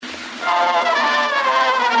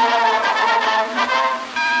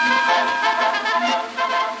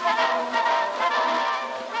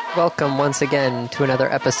Welcome once again to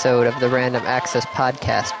another episode of the Random Access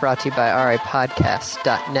Podcast, brought to you by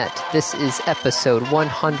rapodcast.net. This is episode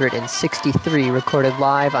 163, recorded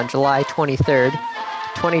live on July 23rd,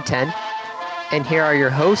 2010. And here are your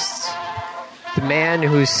hosts, the man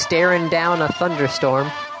who's staring down a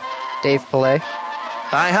thunderstorm, Dave Pillay.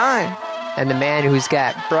 Hi. And the man who's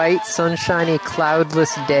got bright, sunshiny,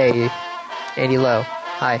 cloudless day, Andy Lowe.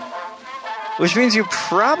 Hi. Which means you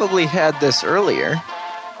probably had this earlier.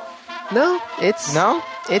 No? It's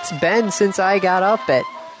been since I got up at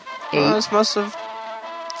 8. Well, this must have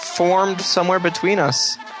formed somewhere between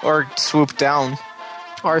us. Or swooped down.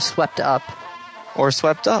 Or swept up. Or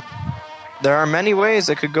swept up. There are many ways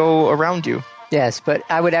it could go around you. Yes, but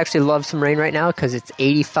I would actually love some rain right now because it's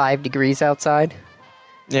 85 degrees outside.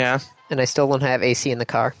 Yeah. And I still don't have AC in the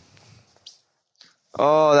car.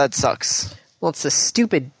 Oh, that sucks. Well, it's the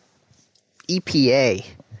stupid EPA.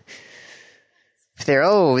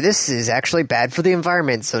 This is actually bad for the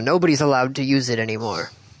environment, so nobody's allowed to use it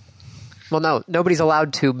anymore. Well, no, nobody's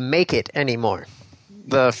allowed to make it anymore.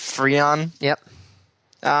 The Freon? Yep.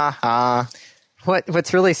 Uh-huh.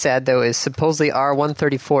 What's really sad, though, is supposedly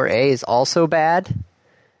R134A is also bad.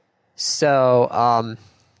 So,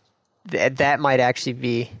 that might actually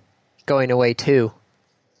be going away, too.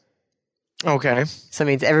 Okay. So that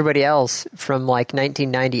means everybody else from,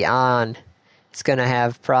 1990 on is going to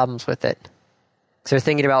have problems with it. So they're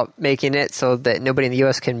thinking about making it so that nobody in the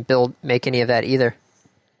U.S. can make any of that either.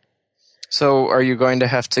 So are you going to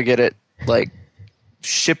have to get it,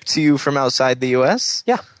 shipped to you from outside the U.S.?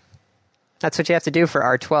 Yeah. That's what you have to do for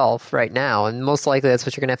R12 right now, and most likely that's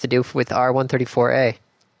what you're going to have to do with R134A.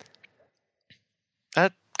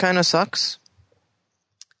 That kind of sucks.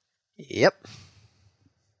 Yep.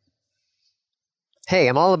 Hey,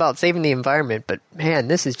 I'm all about saving the environment, but man,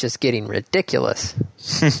 this is just getting ridiculous.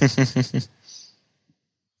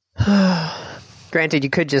 Granted,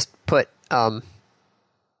 you could just put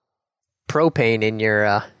propane in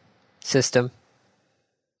your system.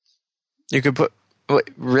 You could put...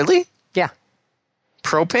 Wait, really? Yeah.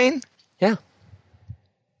 Propane? Yeah.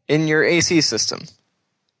 In your AC system?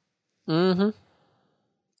 Mm-hmm.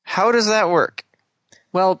 How does that work?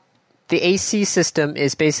 Well, the AC system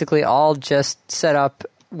is basically all just set up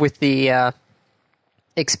with the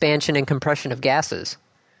expansion and compression of gases.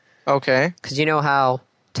 Okay. Because you know how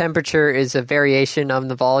temperature is a variation of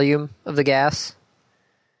the volume of the gas?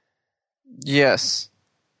 Yes.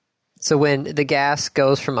 So when the gas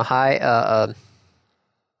goes from a high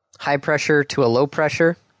pressure to a low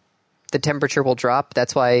pressure, the temperature will drop.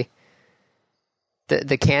 That's why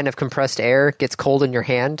the can of compressed air gets cold in your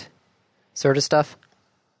hand, sort of stuff.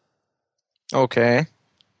 Okay.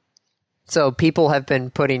 So people have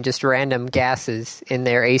been putting just random gases in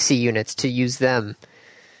their AC units to use them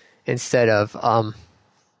instead of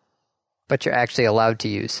but you're actually allowed to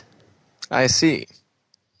use. I see.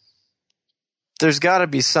 There's got to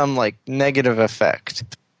be some, negative effect.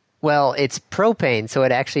 Well, it's propane, so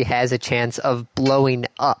it actually has a chance of blowing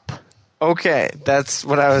up. Okay, that's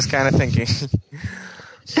what I was kind of thinking.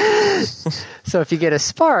 So if you get a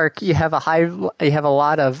spark, you have a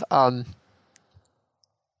lot of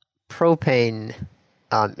propane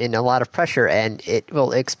in a lot of pressure, and it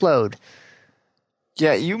will explode.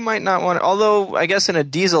 Yeah, you might not want to... Although, I guess in a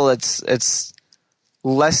diesel, it's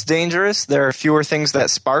less dangerous. There are fewer things that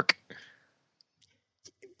spark.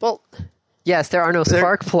 Well, yes, there are no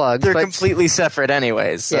spark plugs. They're completely separate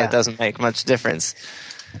anyways, so yeah. It doesn't make much difference.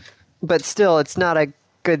 But still, it's not a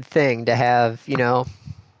good thing to have,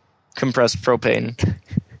 compressed propane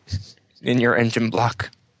in your engine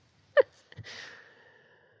block.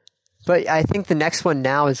 But I think the next one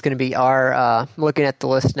now is going to be looking at the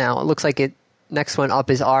list now, it looks like next one up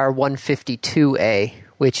is R152A,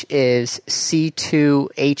 which is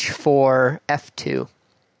C2H4F2.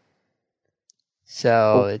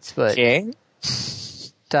 So it's what... Okay.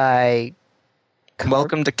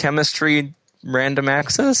 Welcome to Chemistry Random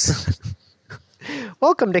Access.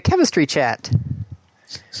 Welcome to Chemistry Chat.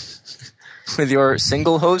 With your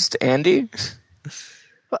single host, Andy?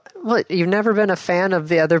 What, you've never been a fan of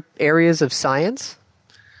the other areas of science?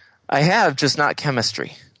 I have, just not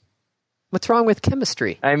chemistry. What's wrong with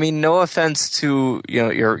chemistry? I mean, no offense to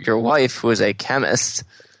your wife, who is a chemist,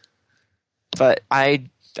 but I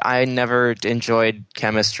never enjoyed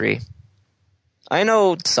chemistry. I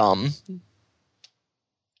know some.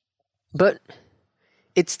 But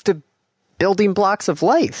it's the building blocks of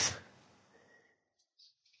life.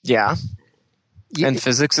 Yeah. And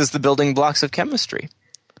physics is the building blocks of chemistry.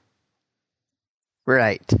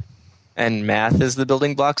 Right. And math is the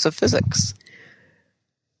building blocks of physics.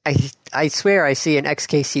 I swear I see an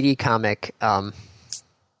XKCD comic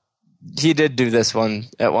He did do this one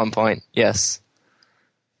at one point, yes.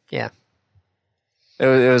 Yeah.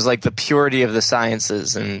 It was like the purity of the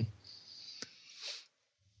sciences, and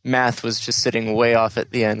math was just sitting way off at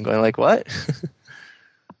the end, going like, what?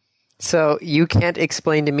 So you can't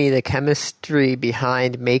explain to me the chemistry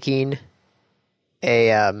behind making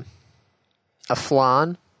a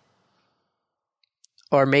flan,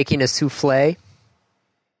 or making a souffle,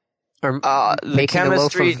 or making a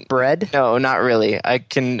loaf of bread? No, not really. I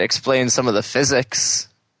can explain some of the physics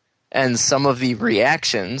and some of the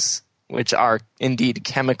reactions, which are indeed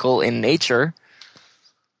chemical in nature.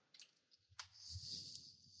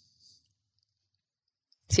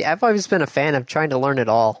 See, I've always been a fan of trying to learn it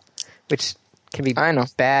all, which can be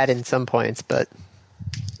bad in some points, but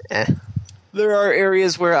There are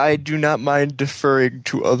areas where I do not mind deferring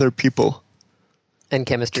to other people. And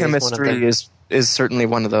chemistry is certainly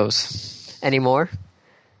one of those. Any more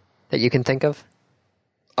that you can think of?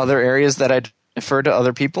 Other areas that I defer to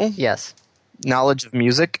other people? Yes. Knowledge of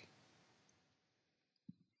music.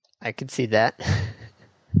 I could see that.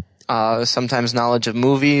 Sometimes knowledge of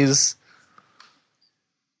movies.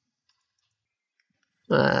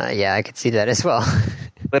 Yeah, I could see that as well.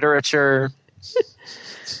 Literature.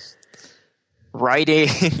 Writing.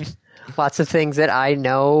 Lots of things that I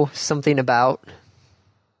know something about.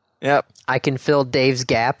 Yep. I can fill Dave's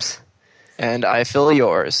gaps. And I fill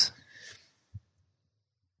yours.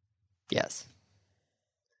 Yes.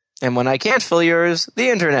 And when I can't fill yours, the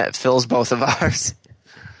internet fills both of ours.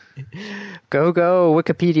 Go,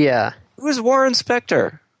 Wikipedia. Who is Warren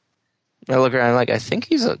Spector? I look around like, I think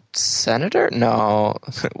he's a senator? No.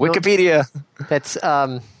 Wikipedia. That's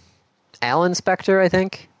Alan Spector, I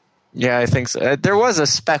think. Yeah, I think so. There was a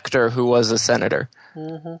Spector who was a senator.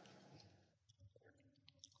 Mm-hmm.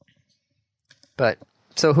 But,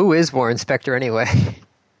 so who is Warren Spector anyway?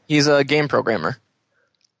 He's a game programmer.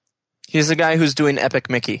 He's the guy who's doing Epic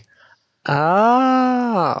Mickey.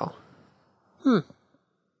 Oh.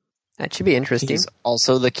 That should be interesting. He's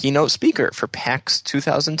also the keynote speaker for PAX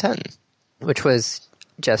 2010. Which was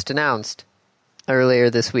just announced earlier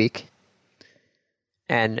this week.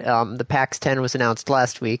 And the PAX 10 was announced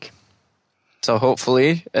last week. So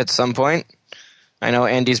hopefully, at some point, I know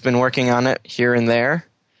Andy's been working on it here and there.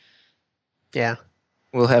 Yeah.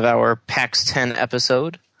 We'll have our PAX 10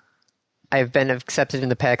 episode. I've been accepted in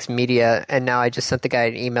the PAX media, and now I just sent the guy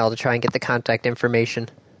an email to try and get the contact information.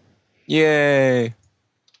 Yay.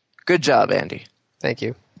 Good job, Andy. Thank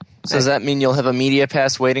you. So does that mean you'll have a media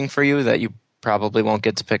pass waiting for you that you probably won't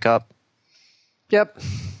get to pick up? Yep.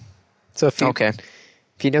 So if you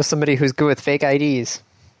know somebody who's good with fake IDs,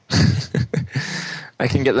 I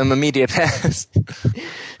can get them a media pass.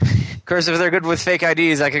 Of course, if they're good with fake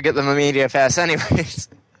IDs, I could get them a media pass anyways.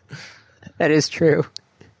 That is true.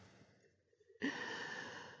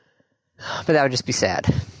 But that would just be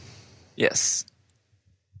sad. Yes.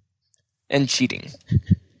 And cheating.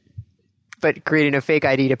 But creating a fake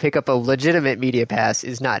ID to pick up a legitimate media pass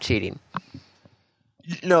is not cheating.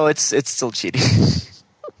 No, it's still cheating. It's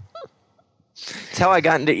how I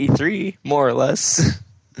got into E3, more or less.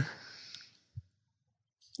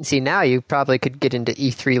 See, now you probably could get into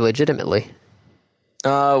E3 legitimately.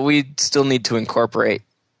 We still need to incorporate.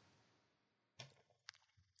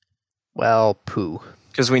 Well, poo.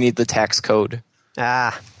 Because we need the tax code.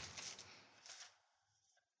 Ah.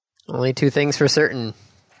 Only two things for certain.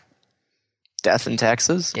 Death and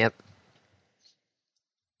taxes? Yep.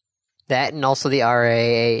 That and also the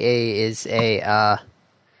RIAA is a...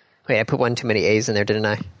 Wait, I put one too many A's in there, didn't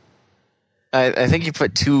I? I think you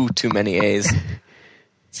put too many A's.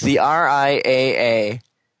 It's the RIAA.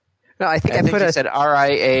 No, I think you said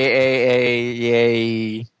RIAA.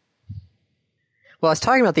 Well, I was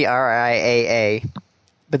talking about the RIAA,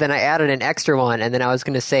 but then I added an extra one, and then I was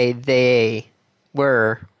going to say they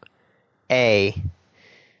were a...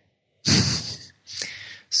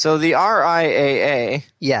 So the RIAA...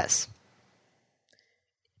 Yes.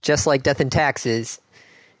 Just like Death and Taxes,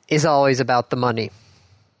 is always about the money.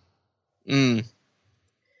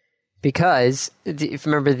 Because, if you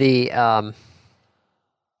remember the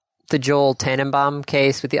Joel Tannenbaum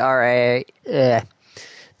case with the RIAA,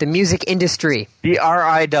 the music industry. The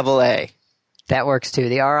RIAA. That works too.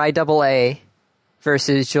 The RIAA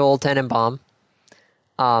versus Joel Tannenbaum.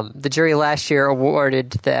 The jury last year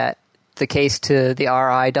awarded the case to the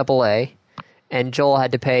RIAA, and Joel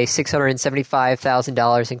had to pay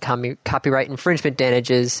 $675,000 in copyright infringement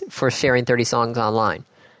damages for sharing 30 songs online.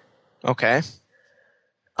 Okay.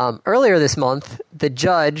 Earlier this month, the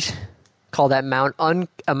judge called that amount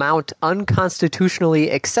unconstitutionally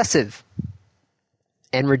excessive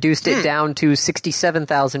and reduced it down to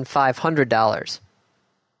 $67,500.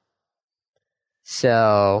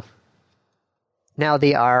 So now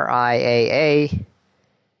the RIAA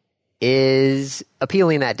is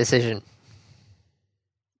appealing that decision.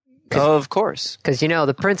 Of course. Because,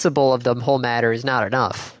 the principle of the whole matter is not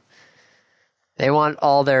enough. They want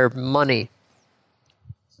all their money.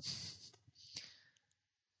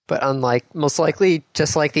 But most likely,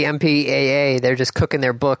 just like the MPAA, they're just cooking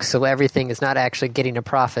their books, so everything is not actually getting a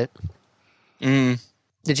profit. Mm.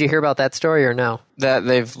 Did you hear about that story or no? That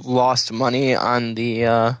they've lost money on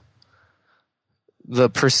the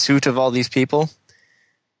pursuit of all these people?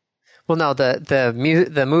 Well, no,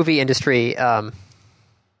 the movie industry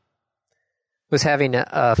was having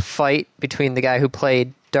a fight between the guy who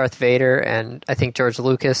played Darth Vader and I think George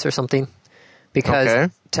Lucas or something. Because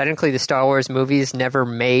technically the Star Wars movies never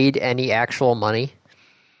made any actual money.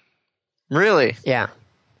 Really? Yeah.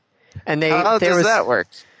 And How does that work?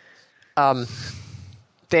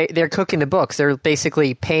 They're cooking the books. They're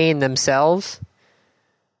basically paying themselves.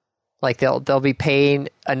 Like they'll be paying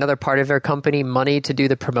another part of their company money to do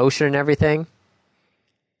the promotion and everything.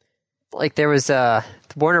 Like there was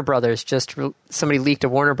Warner Brothers, somebody leaked a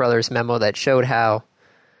Warner Brothers memo that showed how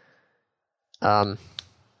I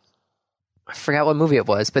forgot what movie it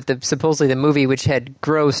was, but supposedly the movie, which had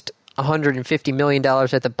grossed $150 million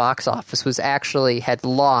at the box office, had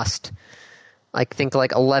lost, I think,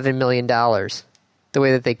 like $11 million, the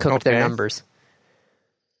way that they cooked their numbers.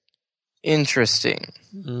 Interesting.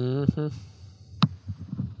 Mm-hmm.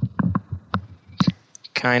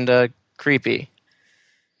 Kind of creepy.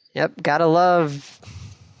 Yep, gotta love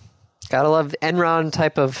Enron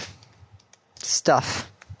type of stuff.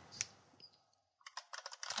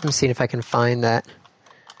 I'm seeing if I can find that.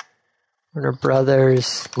 Warner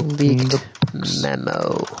Brothers leaked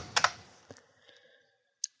memo.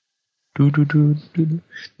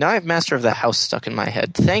 Now I have Master of the House stuck in my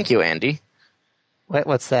head. Thank you, Andy.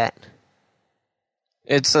 What's that?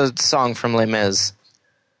 It's a song from Les Mis.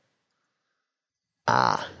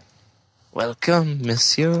 Ah. Welcome,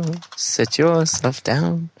 monsieur. Sit yourself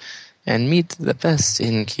down and meet the best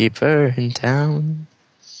innkeeper in town.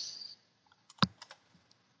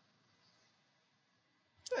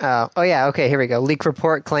 Oh, yeah, okay, here we go. Leak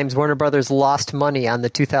report claims Warner Brothers lost money on the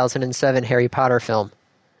 2007 Harry Potter film.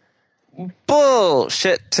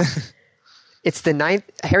 Bullshit. It's the ninth,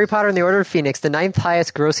 Harry Potter and the Order of Phoenix, the ninth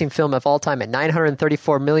highest grossing film of all time at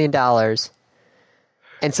 $934 million.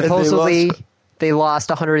 And supposedly they lost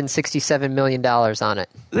 $167 million on it.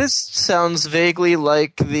 This sounds vaguely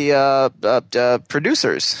like the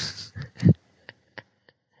producers.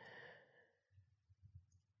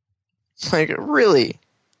 Like, really?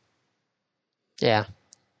 Yeah.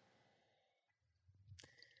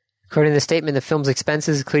 According to the statement, the film's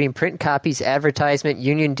expenses, including print copies, advertisement,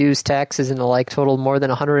 union dues, taxes, and the like, totaled more than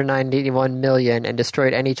 $191 million and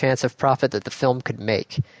destroyed any chance of profit that the film could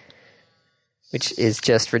make. Which is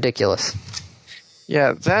just ridiculous.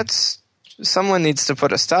 Yeah, someone needs to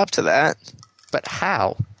put a stop to that. But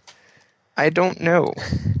how? I don't know.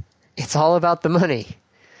 It's all about the money.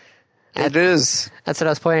 It is. That's what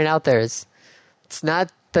I was pointing out there. It's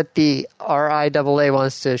not that the RIAA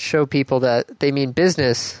wants to show people that they mean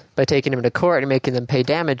business by taking them to court and making them pay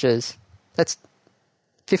damages. That's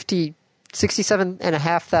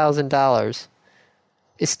 $67,500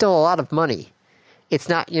 is still a lot of money. It's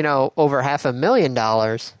not, over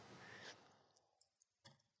 $500,000.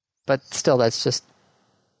 But still, that's just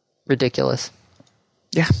ridiculous.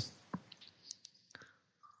 Yeah.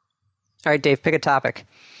 All right, Dave, pick a topic.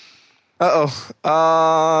 Pick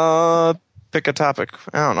a topic.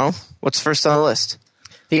 I don't know. What's first on the list?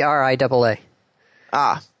 The RIAA.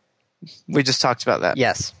 Ah. We just talked about that.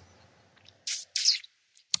 Yes.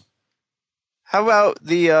 How about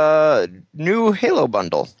the new Halo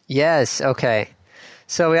bundle? Yes, okay.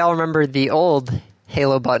 So we all remember the old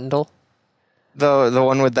Halo bundle. The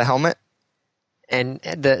one with the helmet? And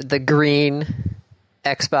the green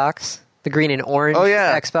Xbox. The green and orange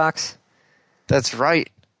Xbox. That's right.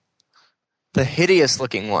 The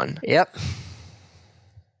hideous-looking one. Yep.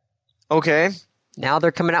 Okay. Now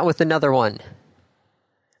they're coming out with another one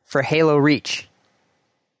for Halo Reach.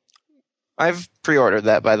 I've pre-ordered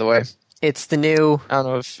that, by the way. It's the new... I don't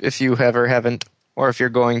know if you have or haven't, or if you're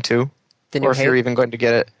going to, or if you're even going to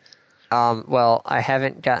get it. Well, I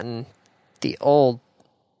haven't gotten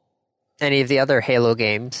any of the other Halo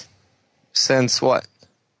games. Since what?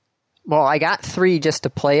 Well, I got 3 just to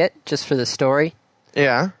play it, just for the story.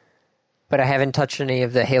 Yeah. But I haven't touched any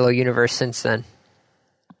of the Halo universe since then.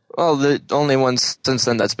 Well, the only one since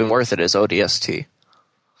then that's been worth it is ODST.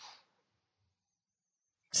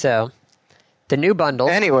 So, the new bundle...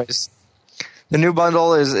 Anyways, The new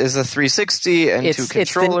bundle is a 360 and two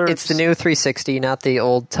controllers. It's the new 360, not the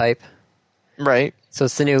old type. Right. So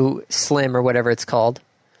it's the new Slim or whatever it's called.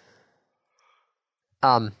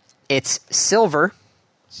 It's silver.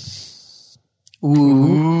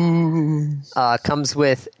 Ooh. Comes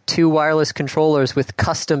with 2 wireless controllers with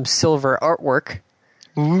custom silver artwork.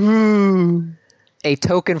 Ooh. A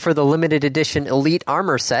token for the limited edition Elite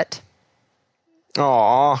Armor set.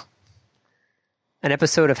 Aww. An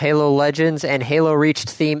episode of Halo Legends and Halo Reach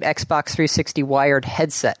themed Xbox 360 wired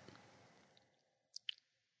headset.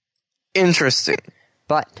 Interesting.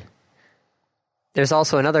 But there's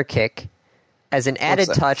also another kick. As an added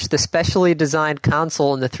touch, the specially designed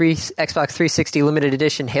console in the Xbox 360 limited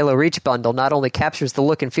edition Halo Reach bundle not only captures the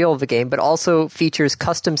look and feel of the game, but also features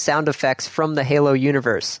custom sound effects from the Halo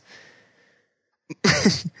universe.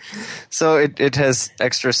 So it has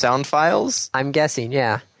extra sound files? I'm guessing,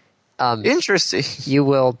 yeah. Interesting. You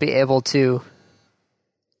will be able to...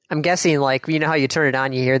 I'm guessing, like, you know how you turn it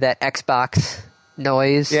on, you hear that Xbox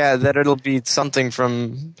noise? Yeah, that it'll be something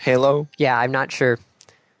from Halo. Yeah, I'm not sure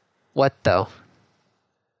what, though.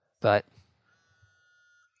 But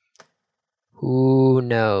who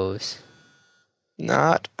knows?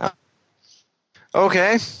 Not.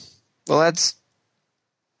 Okay. Well, that's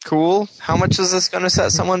cool. How much is this going to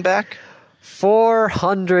set someone back?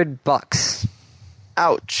 $400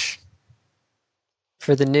 Ouch.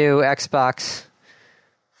 for the new Xbox.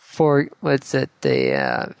 What's it?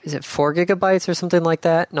 Is it 4 gigabytes or something like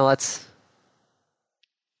that? No, it's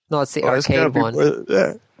the arcade one.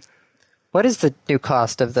 What is the new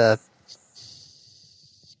cost of the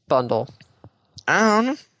bundle? I don't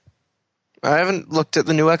know. I haven't looked at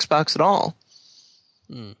the new Xbox at all.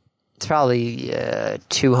 It's probably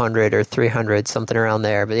 200 or 300, something around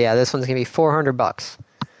there. But yeah, this one's going to be $400.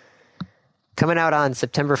 Coming out on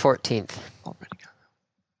September 14th.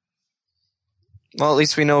 Well, at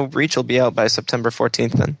least we know Reach will be out by September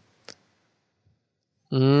 14th then.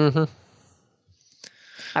 Mm-hmm.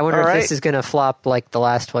 I wonder if this is going to flop like the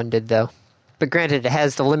last one did, though. But granted, it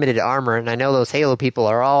has the limited armor, and I know those Halo people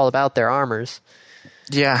are all about their armors.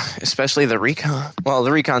 Yeah, especially the Recon. Well,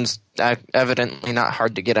 the Recon's evidently not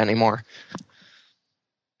hard to get anymore.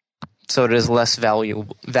 So it is less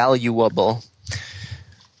valuable.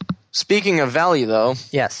 Speaking of value, though...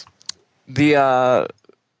 Yes. The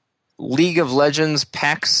League of Legends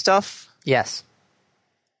pack stuff? Yes.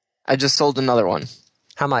 I just sold another one.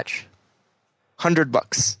 How much?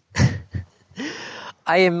 $100.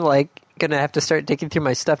 I am, going to have to start digging through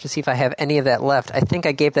my stuff to see if I have any of that left. I think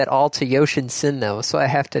I gave that all to Yoshin Sin, though, so I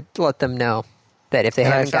have to let them know that if they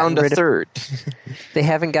haven't gotten rid of... third. they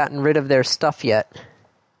haven't gotten rid of their stuff yet.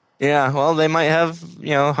 Yeah, well, they might have,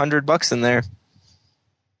 $100 in there.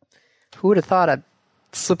 Who would have thought a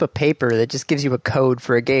slip of paper that just gives you a code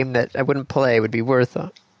for a game that I wouldn't play would be worth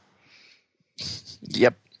it?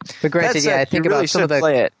 Yep. But granted, I think about some of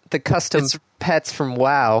the custom pets from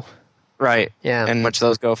WoW. Right. Yeah. And much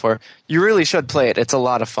those go for. You really should play it. It's a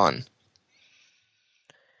lot of fun.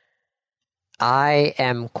 I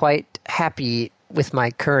am quite happy with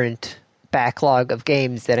my current backlog of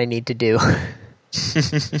games that I need to do. I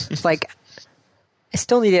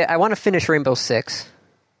still need it. I want to finish Rainbow Six.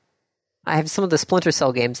 I have some of the Splinter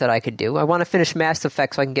Cell games that I could do. I want to finish Mass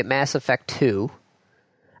Effect so I can get Mass Effect 2.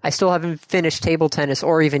 I still haven't finished Table Tennis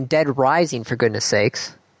or even Dead Rising, for goodness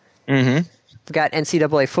sakes. Mm-hmm. I've got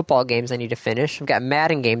NCAA football games I need to finish. I've got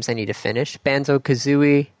Madden games I need to finish.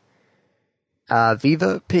 Banjo-Kazooie.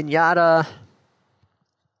 Viva Pinata.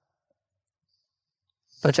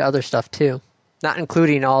 Bunch of other stuff, too. Not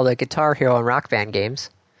including all the Guitar Hero and Rock Band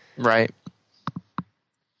games. Right.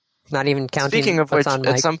 Not even counting. Speaking of which,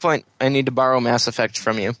 at some point, I need to borrow Mass Effect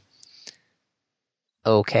from you.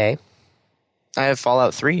 Okay. I have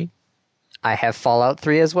Fallout 3. I have Fallout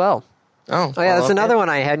 3 as well. Oh yeah, that's another one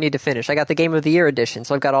I need to finish. I got the Game of the Year edition,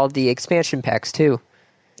 so I've got all the expansion packs, too.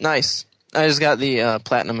 Nice. I just got the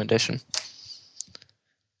Platinum edition.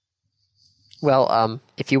 Well,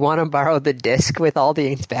 if you want to borrow the disc with all the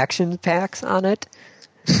expansion packs on it...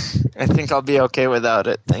 I think I'll be okay without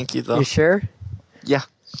it. Thank you, though. You sure? Yeah.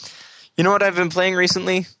 You know what I've been playing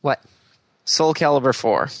recently? What? Soul Calibur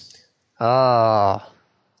 4. Oh.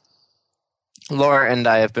 Laura and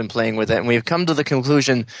I have been playing with it, and we've come to the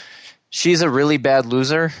conclusion she's a really bad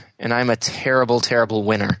loser, and I'm a terrible, terrible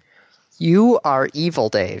winner. You are evil,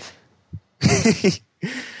 Dave.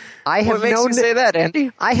 What makes you say that,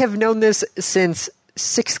 Andy? I have known this since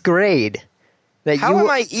 6th grade. How am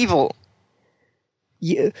I evil?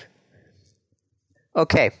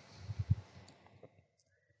 Okay.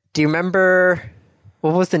 Do you remember...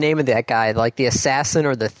 What was the name of that guy? Like the assassin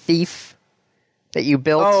or the thief that you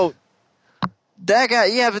built? That guy,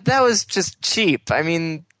 yeah, but that was just cheap. I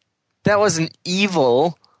mean, that wasn't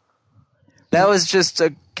evil. That was just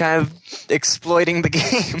a kind of exploiting the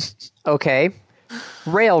game. Okay.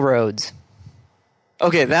 Railroads.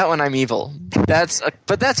 Okay, that one I'm evil. But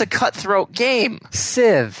that's a cutthroat game.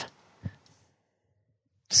 Civ.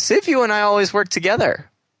 Civ, you and I always work together.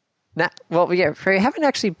 We haven't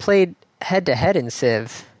actually played head-to-head in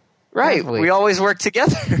Civ. Right, have we always work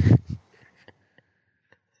together.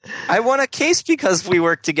 I won a case because we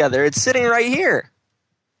work together. It's sitting right here.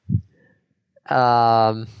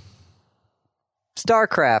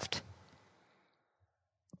 StarCraft.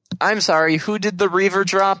 I'm sorry, who did the Reaver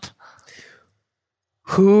drop?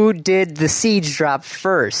 Who did the Siege drop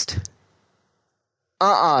first?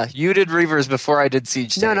 You did Reavers before I did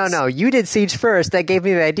Siege Days. No. You did Siege first. That gave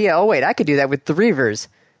me the idea. Oh, wait, I could do that with the Reavers.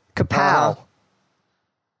 Kapow.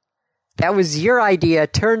 That was your idea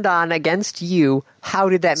turned on against you. How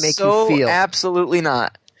did that make you feel? Absolutely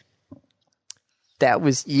not. That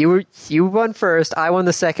was you won first, I won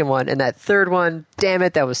the second one, and that third one, damn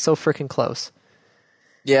it, that was so freaking close.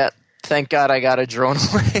 Yeah, thank God I got a drone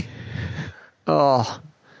away. Oh.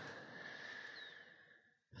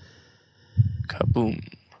 Kaboom.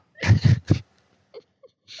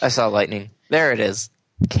 I saw lightning. There it is.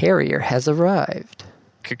 Carrier has arrived.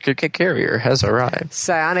 Carrier has arrived.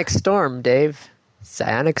 Psionic Storm, Dave.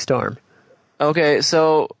 Psionic Storm. Okay,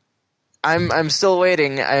 so I'm still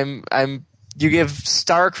waiting. You give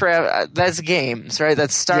StarCraft, that's games, right?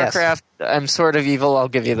 That's StarCraft. Yes. I'm sort of evil, I'll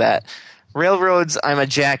give you that. Railroads, I'm a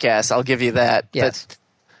jackass, I'll give you that. Yes. But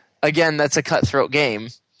again, that's a cutthroat game.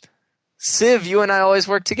 Civ, you and I always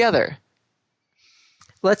work together.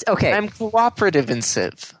 Okay. I'm cooperative in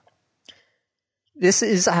Civ. This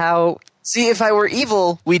is how... See, if I were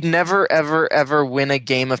evil, we'd never, ever, ever win a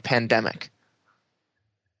game of Pandemic.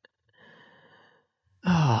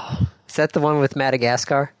 Oh. Is that the one with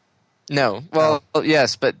Madagascar? No. Well,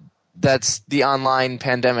 yes, but that's the online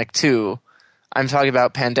Pandemic 2. I'm talking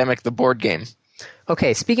about Pandemic, the board game.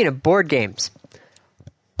 Okay, speaking of board games,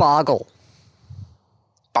 Boggle.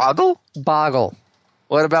 Boggle? Boggle.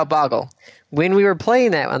 What about Boggle? When we were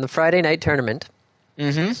playing that on the Friday night tournament,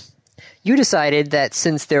 you decided that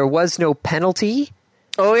since there was no penalty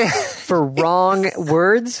for wrong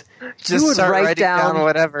words, just you would start write down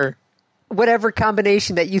whatever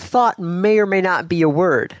combination that you thought may or may not be a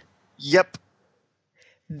word. Yep.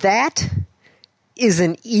 That is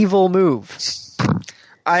an evil move.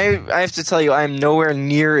 I have to tell you, I'm nowhere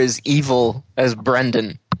near as evil as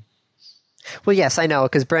Brendan. Well, yes, I know,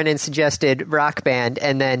 because Brendan suggested Rock Band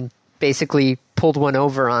and then basically pulled one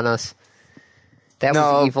over on us. That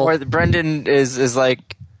was evil. Brendan is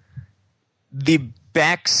like the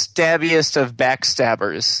backstabbiest of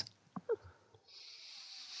backstabbers.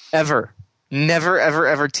 Ever. Never, ever,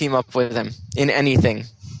 ever team up with him in anything.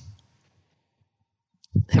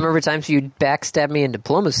 I remember times you'd backstab me in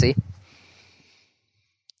diplomacy.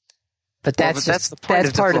 But that's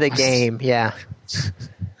part of the game, yeah.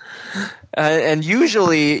 And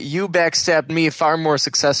usually you backstabbed me far more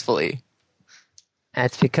successfully.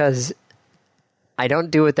 That's because I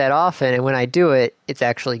don't do it that often, and when I do it, it's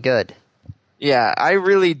actually good. Yeah, I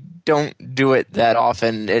really don't do it that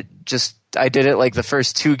often. I did it like the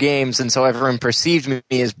first 2 games, and so everyone perceived me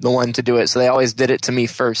as the one to do it, so they always did it to me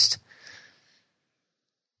first.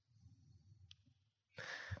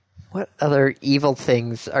 What other evil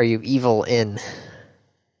things are you evil in?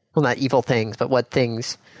 Well, not evil things, but what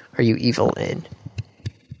things are you evil in?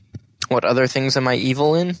 What other things am I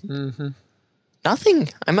evil in? Mm-hmm. Nothing.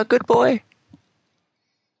 I'm a good boy.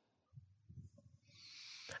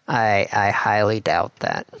 I highly doubt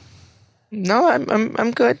that. No,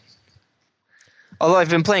 I'm good. Although I've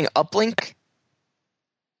been playing Uplink.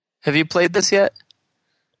 Have you played this yet?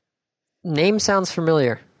 Name sounds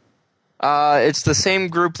familiar. It's the same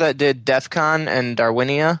group that did DEF CON and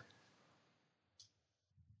Darwinia.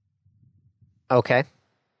 Okay.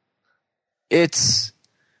 It's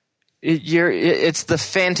the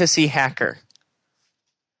fantasy hacker.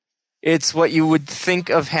 It's what you would think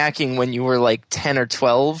of hacking when you were like 10 or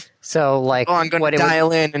 12. So, like, I'm going to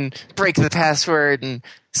dial in and break the password and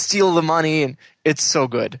steal the money, and it's so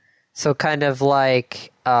good. So, kind of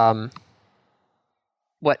like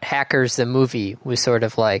what Hackers the movie was sort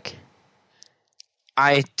of like.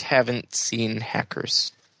 I haven't seen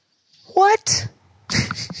Hackers. What?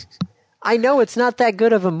 I know it's not that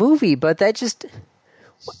good of a movie, but that just...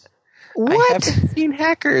 What? I haven't seen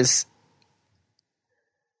Hackers.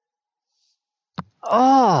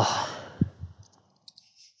 Oh.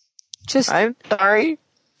 I'm sorry.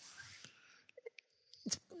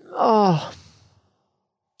 Oh.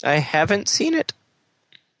 I haven't seen it.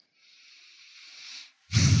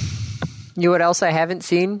 You know what else I haven't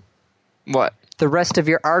seen? What? The rest of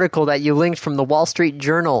your article that you linked from the Wall Street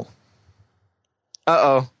Journal.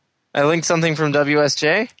 Uh-oh. I linked something from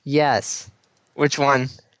WSJ? Yes. Which one?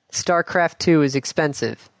 StarCraft 2 is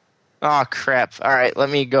expensive. Oh, crap. All right, let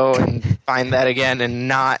me go and find that again and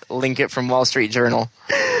not link it from Wall Street Journal.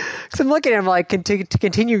 Because I'm looking at him like, to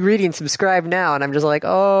continue reading, subscribe now, and I'm just like,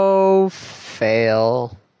 oh,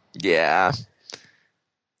 fail. Yeah.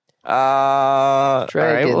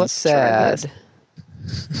 Dragon right, sad.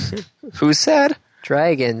 Who's sad?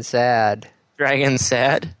 Dragon sad. Dragon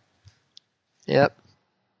sad? Yep.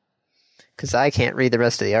 Because I can't read the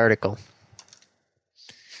rest of the article.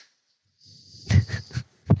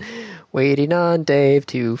 Waiting on Dave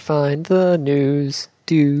to find the news.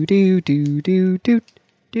 Do do do do do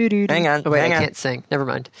do do. Hang on. Oh wait, hang I on. can't sing. Never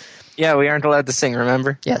mind. Yeah, we aren't allowed to sing,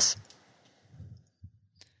 remember? Yes.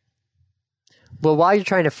 Well, while you're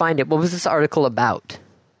trying to find it, what was this article about?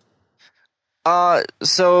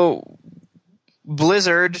 So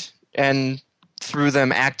Blizzard and through them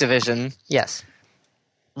Activision Yes.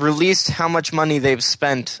 released how much money they've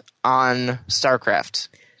spent on StarCraft,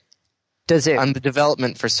 Does it on the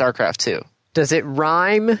development for StarCraft 2. does it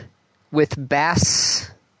rhyme with bass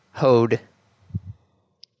hode?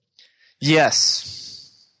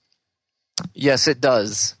 Yes. Yes, it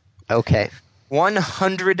does. Okay.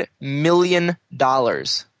 $100 million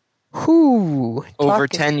Whoo! over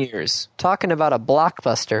 10 years. Talking about a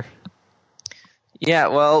blockbuster. Yeah,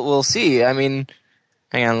 well, we'll see. I mean,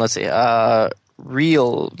 hang on, let's see.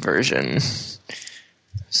 Real version.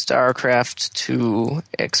 StarCraft 2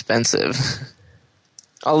 expensive.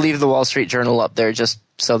 I'll leave the Wall Street Journal up there just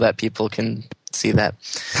so that people can see that.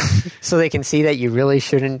 So they can see that you really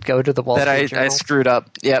shouldn't go to the Wall Street Journal. I screwed up.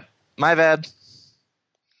 Yep. My bad.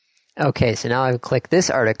 Okay, so now I click this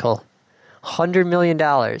article. $100 million.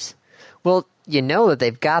 Well, you know that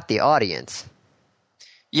they've got the audience.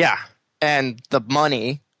 Yeah. And the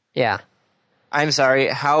money. Yeah. I'm sorry,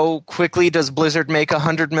 how quickly does Blizzard make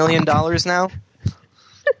 $100 million now?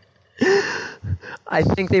 I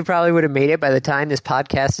think they probably would have made it by the time this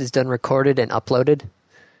podcast is done recorded and uploaded.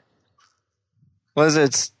 What is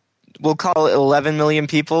it? We'll call it 11 million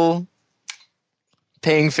people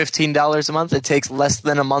paying $15 a month. It takes less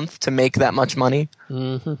than a month to make that much money.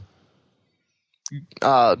 Mm-hmm.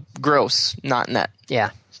 Gross, not net. Yeah.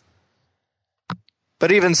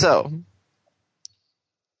 But even so,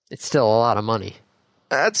 It's still a lot of money.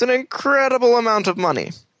 that's an incredible amount of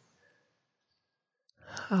money.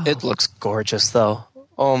 Oh. It looks gorgeous, though.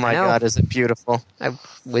 Oh my God, is it beautiful? I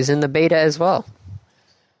was in the beta as well.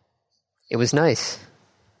 It was nice.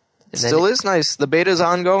 It still is nice. The beta's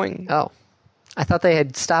ongoing. Oh. I thought they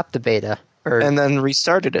had stopped the beta. And then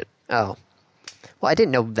restarted it. Oh. Well, I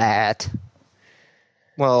didn't know that.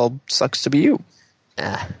 Well, sucks to be you.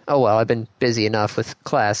 Oh, well, I've been busy enough with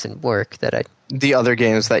class and work that I... The other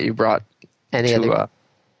games that you brought Yeah.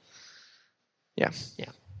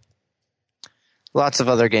 Lots of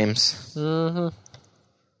other games. Mm-hmm.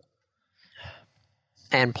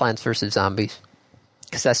 And Plants vs. Zombies.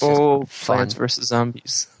 Because that's just fun. Plants vs.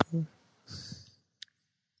 Zombies.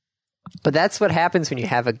 But that's what happens when you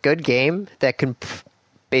have a good game that can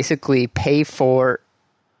basically pay for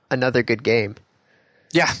another good game.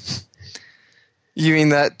 Yeah. You mean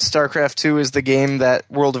that StarCraft 2 is the game that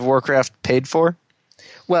World of Warcraft paid for?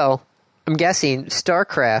 Well, I'm guessing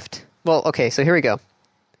StarCraft... Well, okay, so here we go.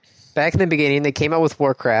 Back in the beginning, they came out with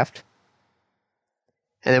Warcraft.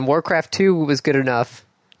 And then Warcraft 2 was good enough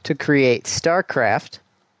to create StarCraft.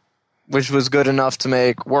 Which was good enough to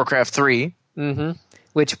make Warcraft 3. Mm-hmm.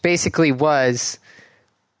 Which basically was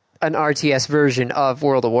an RTS version of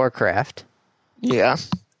World of Warcraft. Yeah.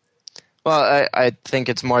 Well, I think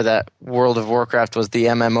it's more that World of Warcraft was the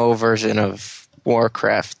MMO version of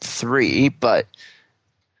Warcraft 3, but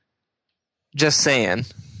just saying.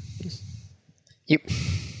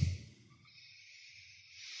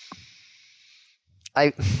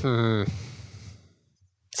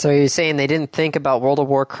 So you're saying they didn't think about World of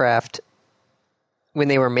Warcraft when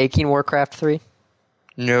they were making Warcraft 3?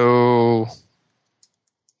 No.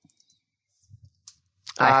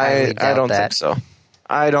 I don't think so.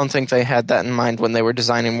 I don't think they had that in mind when they were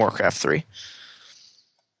designing Warcraft 3.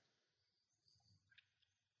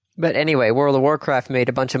 But anyway, World of Warcraft made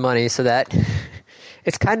a bunch of money, so that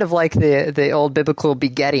it's kind of like the old biblical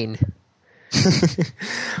begetting.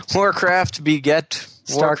 Warcraft beget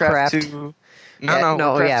Warcraft 2.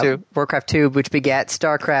 Warcraft 2. Warcraft 2, which begat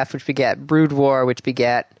StarCraft, which begat Brood War, which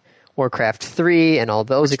begat Warcraft 3, and all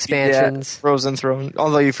those expansions. Frozen Throne,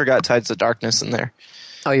 although you forgot Tides of Darkness in there.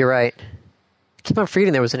 Oh, you're right. I keep on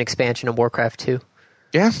forgetting there was an expansion of Warcraft 2.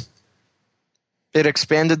 Yeah. It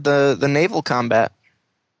expanded the naval combat.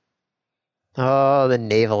 Oh, the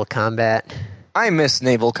naval combat. I miss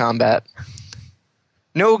naval combat.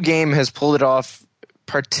 No game has pulled it off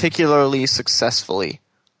particularly successfully.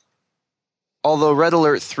 Although Red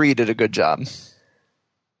Alert 3 did a good job.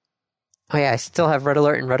 Oh yeah, I still have Red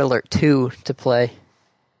Alert and Red Alert 2 to play.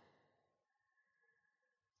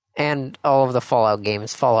 And all of the Fallout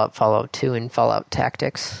games, Fallout, Fallout 2, and Fallout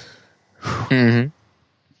Tactics. Mm-hmm.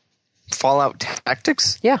 Fallout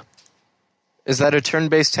Tactics? Yeah. Is that a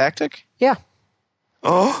turn-based tactic? Yeah.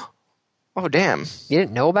 Oh, damn. You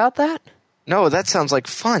didn't know about that? No, that sounds like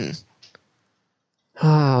fun.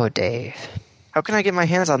 Oh, Dave. How can I get my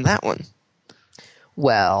hands on that one?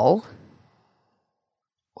 Well,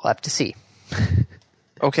 we'll have to see.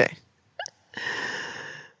 Okay.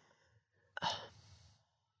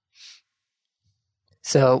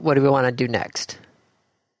 So, what do we want to do next?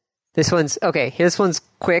 This one's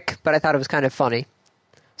quick, but I thought it was kind of funny.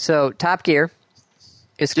 So, Top Gear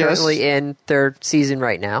is currently in their season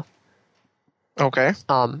right now. Okay.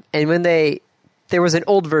 And when there was an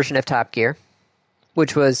old version of Top Gear,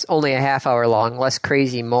 which was only a half hour long, less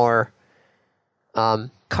crazy, more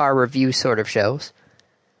car review sort of shows.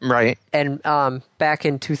 Right. And back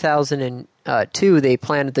in 2002, they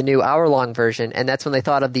planned the new hour-long version, and that's when they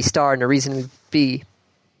thought of the Star and a reasonably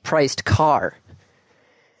priced car.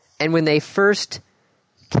 And when they first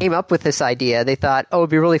came up with this idea, they thought, oh, it'd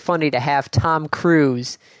be really funny to have Tom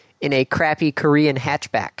Cruise in a crappy Korean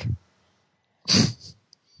hatchback.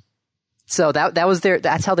 So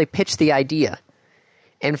that's how they pitched the idea.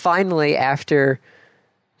 And finally, after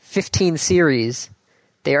 15 series,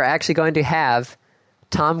 they are actually going to have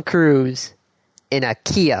Tom Cruise in a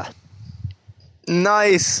Kia.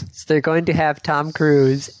 Nice. So they're going to have Tom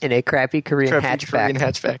Cruise in a crappy Korean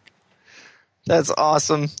hatchback. That's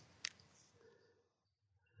awesome.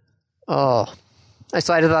 Oh.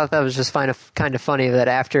 So I thought that was just kind of funny that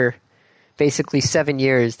after basically 7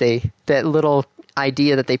 years, that little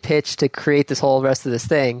idea that they pitched to create this whole rest of this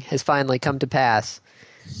thing has finally come to pass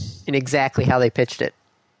in exactly how they pitched it.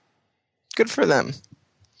 Good for them.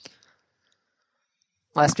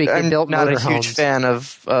 Last week they built motorhomes. I'm not a huge fan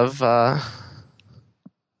of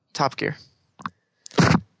Top Gear.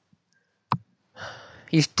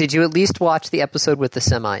 Did you at least watch the episode with the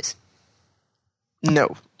semis?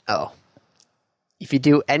 No. Oh. If you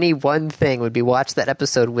do any one thing, would be watch that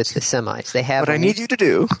episode with the semis. They have what I need you to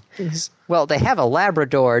do is... Well, they have a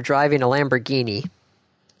Labrador driving a Lamborghini.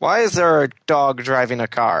 Why is there a dog driving a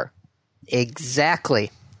car?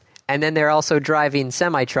 Exactly. And then they're also driving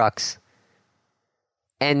semi-trucks.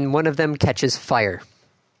 And one of them catches fire.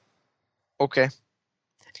 Okay.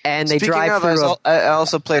 And they drive through I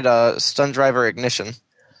also played a Stunt Driver Ignition.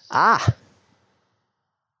 Ah.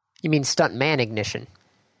 You mean Stuntman Ignition?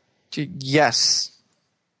 Yes.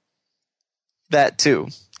 That too.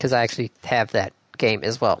 Because I actually have that game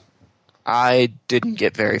as well. I didn't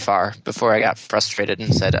get very far before I got frustrated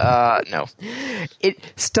and said, no.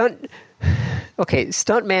 Stuntman,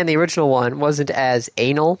 the original one, wasn't as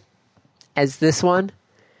anal as this one.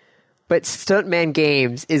 But Stuntman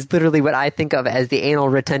Games is literally what I think of as the anal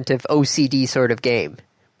retentive OCD sort of game,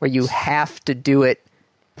 where you have to do it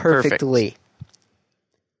perfectly. Perfect.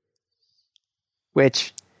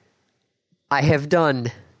 Which I have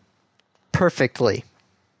done perfectly.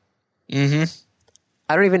 Mm-hmm.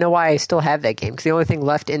 I don't even know why I still have that game, because the only thing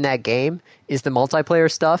left in that game is the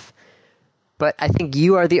multiplayer stuff. But I think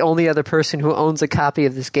you are the only other person who owns a copy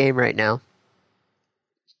of this game right now.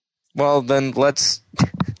 Well, then let's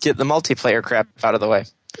get the multiplayer crap out of the way.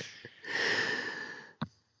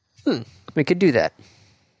 We could do that.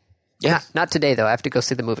 Yeah. Not today, though. I have to go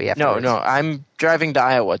see the movie afterwards. No. I'm driving to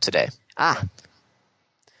Iowa today. Ah.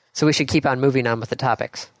 So we should keep on moving on with the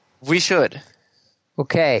topics. We should.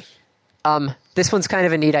 Okay. This one's kind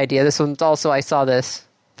of a neat idea. This one's also, I saw this.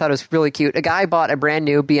 Thought it was really cute. A guy bought a brand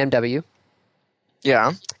new BMW.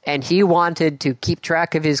 Yeah. And he wanted to keep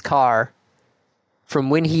track of his car from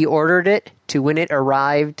when he ordered it to when it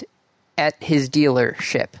arrived at his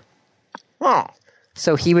dealership. Oh.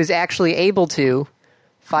 So he was actually able to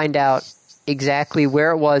find out exactly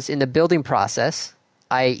where it was in the building process,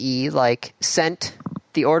 i.e., like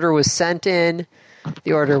the order was sent in,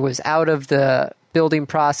 the order was out of the building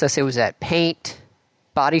process, it was at paint,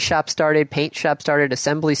 body shop started, paint shop started,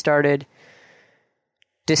 assembly started,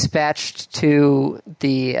 dispatched to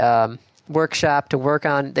the workshop to work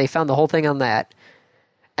on, they found the whole thing on that.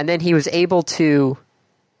 And then he was able to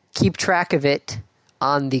keep track of it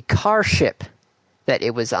on the car ship that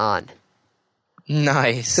it was on.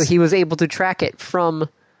 Nice. So he was able to track it from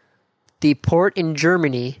the port in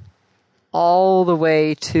Germany all the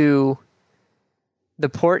way to the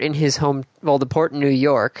port in the port in New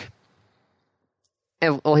York.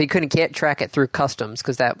 And, he can't track it through customs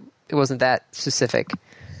because it wasn't that specific.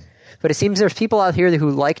 But it seems there's people out here who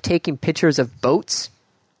like taking pictures of boats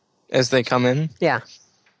as they come in. Yeah.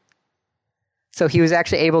 So he was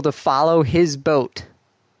actually able to follow his boat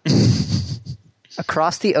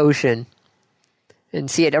across the ocean and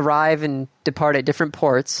see it arrive and depart at different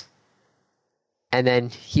ports. And then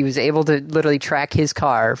he was able to literally track his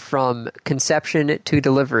car from conception to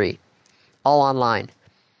delivery, all online.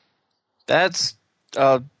 That's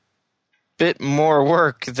a bit more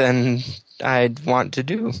work than I'd want to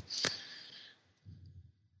do.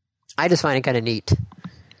 I just find it kind of neat.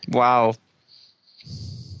 Wow.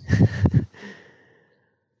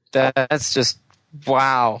 That's just,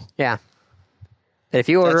 wow. Yeah. That if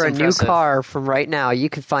you order a new car from right now, you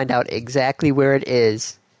can find out exactly where it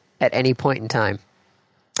is at any point in time.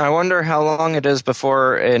 I wonder how long it is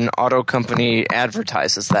before an auto company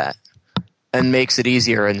advertises that and makes it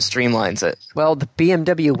easier and streamlines it. Well, the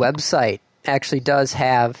BMW website actually does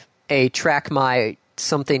have a Track My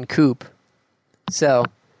something coupe. So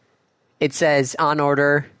it says on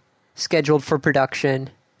order, scheduled for production,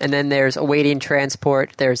 and then there's awaiting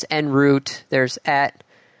transport, there's en route, there's at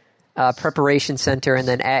preparation center, and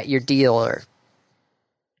then at your dealer.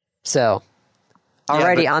 So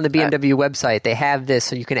already on the BMW website, they have this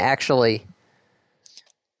so you can actually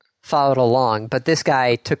follow it along. But this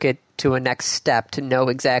guy took it to a next step to know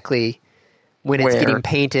exactly when it's getting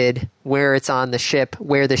painted, where it's on the ship,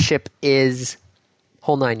 where the ship is,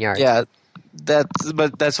 whole 9 yards. Yeah,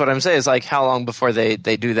 but that's what I'm saying. Is like how long before they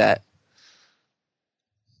do that?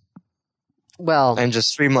 Well, and just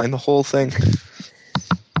streamline the whole thing.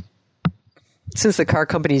 Since the car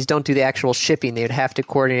companies don't do the actual shipping, they would have to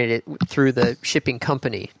coordinate it through the shipping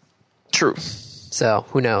company. True. So,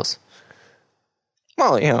 who knows?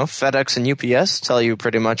 Well, FedEx and UPS tell you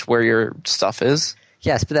pretty much where your stuff is.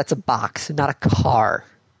 Yes, but that's a box, not a car.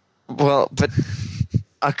 Well, but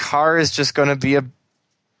a car is just going to be a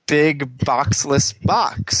big boxless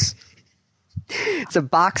box. It's a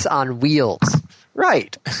box on wheels.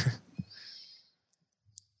 Right.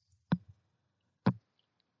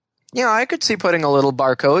 I could see putting a little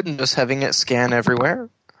barcode and just having it scan everywhere.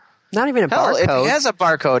 Not even a barcode. It has a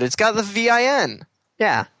barcode. It's got the VIN.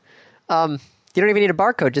 Yeah. You don't even need a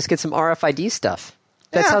barcode. Just get some RFID stuff.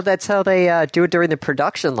 That's how they do it during the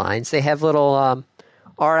production lines. They have little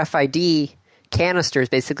RFID canisters,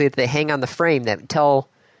 basically, that they hang on the frame that tell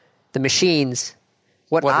the machines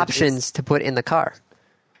what options to put in the car.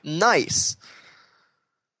 Nice.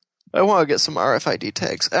 I want to get some RFID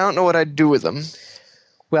tags. I don't know what I'd do with them.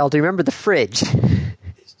 Well, do you remember the fridge?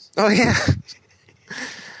 Oh, yeah.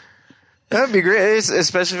 That would be great,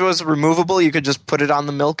 especially if it was removable. You could just put it on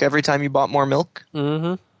the milk every time you bought more milk.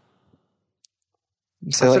 Mm-hmm.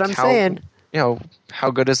 So, that's what I'm saying. How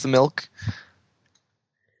good is the milk?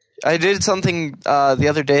 I did something the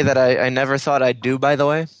other day that I never thought I'd do, by the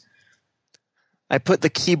way. I put the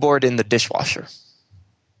keyboard in the dishwasher.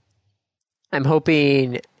 I'm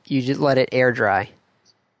hoping you just let it air dry.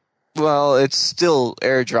 Well, it's still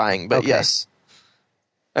air drying, but okay. Yes.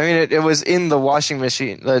 I mean, it was in the washing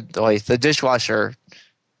machine, the dishwasher,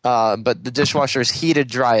 but the dishwasher's heated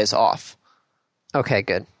dry is off. Okay,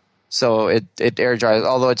 good. So it air dries,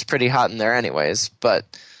 although it's pretty hot in there anyways, but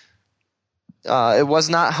it was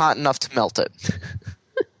not hot enough to melt it.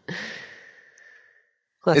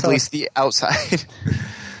 At least the outside.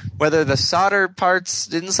 Whether the solder parts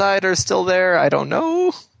inside are still there, I don't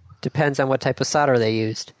know. Depends on what type of solder they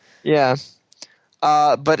used. Yeah.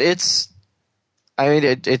 But it's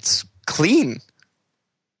clean.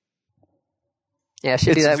 Yeah, I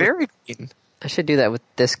should do that. It's very clean. I should do that with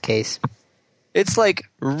this case. It's like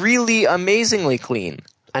really amazingly clean.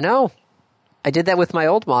 I know. I did that with my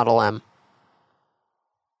old Model M.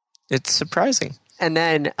 It's surprising. And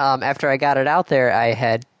then after I got it out there, I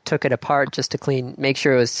had took it apart just to make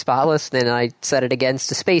sure it was spotless. Then I set it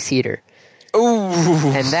against a space heater. Ooh.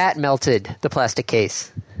 And that melted the plastic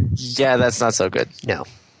case. Yeah, that's not so good. No.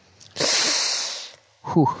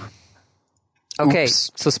 Whew. Okay,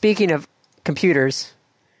 Oops. So speaking of computers,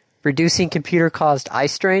 reducing computer-caused eye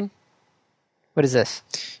strain. What is this?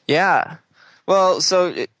 Yeah. Well,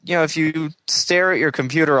 so, if you stare at your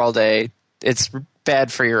computer all day, it's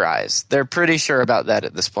bad for your eyes. They're pretty sure about that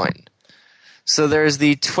at this point. So there's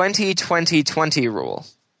the 20-20-20 rule.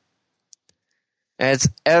 And it's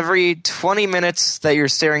every 20 minutes that you're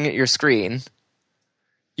staring at your screen,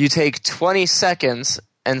 you take 20 seconds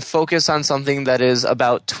and focus on something that is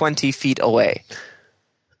about 20 feet away.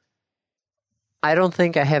 I don't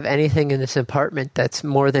think I have anything in this apartment that's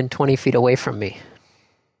more than 20 feet away from me.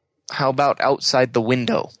 How about outside the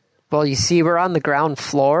window? Well, you see, we're on the ground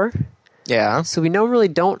floor, Yeah. so we normally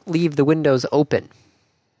don't leave the windows open.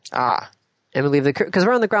 Ah. And we leave because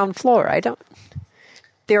we're on the ground floor.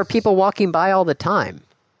 There are people walking by all the time.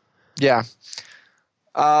 Yeah.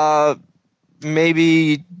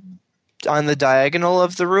 Maybe on the diagonal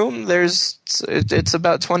of the room, it's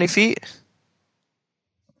about 20 feet.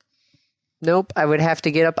 Nope, I would have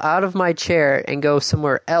to get up out of my chair and go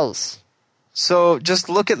somewhere else. So just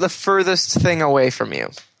look at the furthest thing away from you.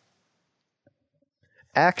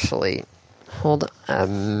 Actually, hold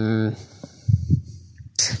on.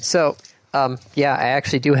 Yeah, I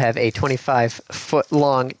actually do have a 25-foot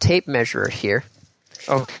long tape measure here.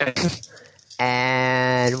 Okay.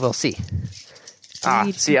 And we'll see.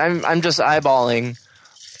 See, I'm just eyeballing.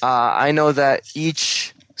 I know that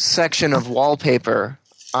each section of wallpaper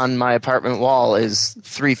on my apartment wall is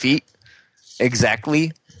 3 feet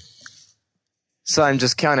exactly. So I'm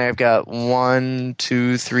just counting. I've got 1,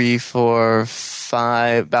 2, 3, 4,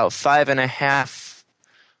 5, about 5.5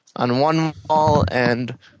 on one wall,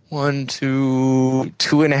 and 1, 2,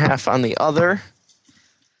 2.5 on the other.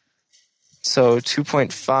 So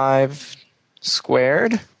 2.5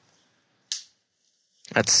 squared.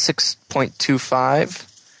 That's 6.25,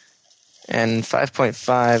 and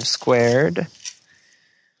 5.5 squared.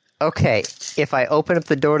 Okay, if I open up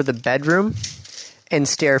the door to the bedroom and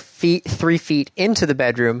stare 3 feet into the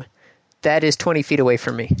bedroom, that is 20 feet away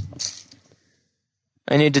from me.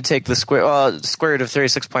 I need to take the square. Well, the square root of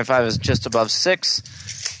 36.5 is just above 6.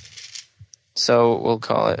 So we'll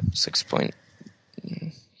call it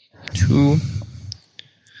 6.2.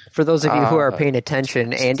 For those of you who are paying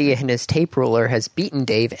attention, Andy and his tape ruler has beaten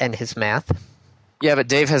Dave and his math. Yeah, but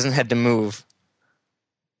Dave hasn't had to move.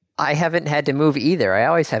 I haven't had to move either. I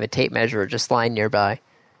always have a tape measure just lying nearby.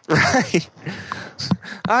 Right.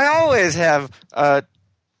 I always have a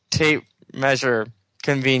tape measure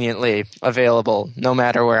conveniently available, no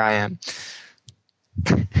matter where I am.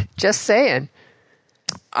 Just saying.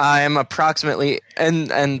 I am approximately,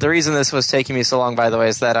 and the reason this was taking me so long, by the way,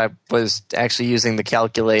 is that I was actually using the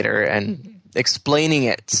calculator and explaining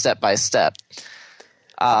it step by step.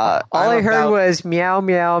 All I heard was meow,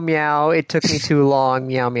 meow, meow. It took me too long.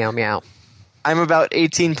 Meow, meow, meow. I'm about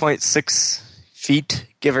 18.6 feet,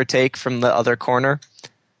 give or take, from the other corner.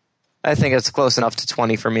 I think it's close enough to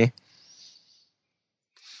 20 for me.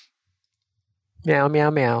 Meow, meow,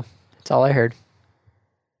 meow. That's all I heard.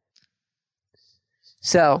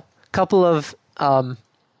 So, a couple of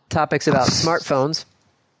topics about smartphones.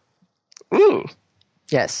 Ooh.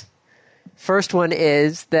 Yes. First one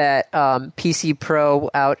is that PC Pro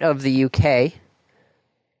out of the UK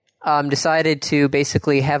decided to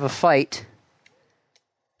basically have a fight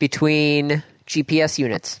between GPS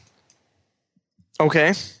units.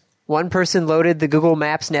 Okay. One person loaded the Google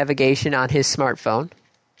Maps navigation on his smartphone.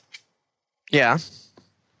 Yeah.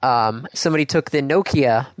 Somebody took the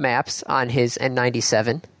Nokia maps on his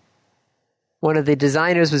N97. One of the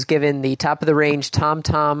designers was given the top-of-the-range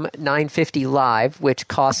TomTom 950 Live, which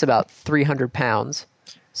costs about £300.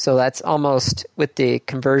 So that's almost, with the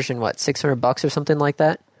conversion, $600 or something like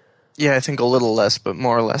that? Yeah, I think a little less, but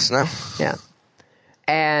more or less now. Yeah.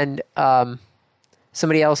 And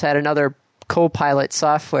somebody else had another Copilot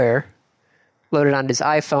software loaded on his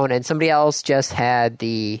iPhone, and somebody else just had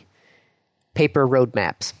the paper road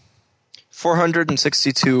maps.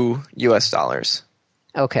 $462 US.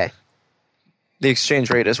 Okay. The exchange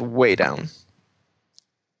rate is way down.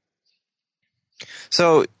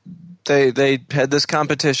 So they had this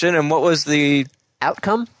competition, and what was the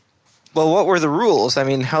outcome? Well, what were the rules? I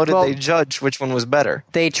mean, how did they judge which one was better?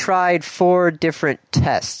 They tried 4 different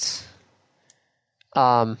tests.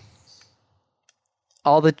 All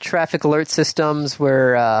the traffic alert systems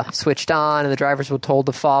were switched on, and the drivers were told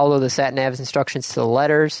to follow the sat-nav's instructions to the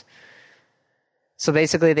letters. So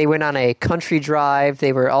basically, they went on a country drive.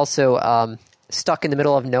 They were also stuck in the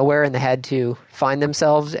middle of nowhere, and they had to find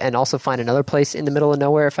themselves and also find another place in the middle of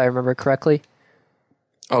nowhere, if I remember correctly.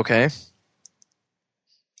 Okay.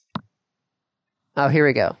 Oh, here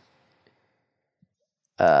we go.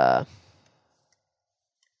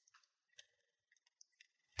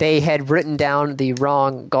 They had written down the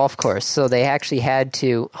wrong golf course, so they actually had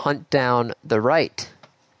to hunt down the right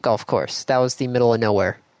golf course. That was the middle of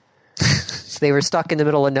nowhere. So they were stuck in the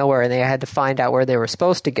middle of nowhere, and they had to find out where they were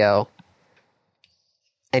supposed to go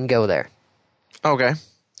and go there. Okay.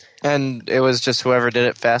 And it was just whoever did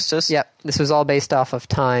it fastest? Yep. This was all based off of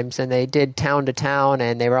times, and they did town to town,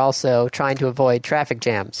 and they were also trying to avoid traffic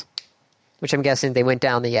jams, which I'm guessing they went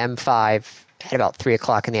down the M5 at about 3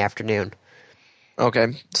 o'clock in the afternoon. Okay.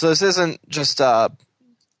 So this isn't just,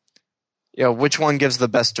 which one gives the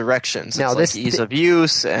best directions. Now, it's ease of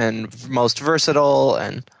use and most versatile.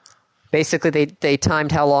 And basically, they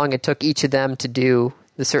timed how long it took each of them to do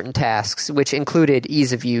the certain tasks, which included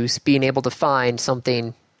ease of use, being able to find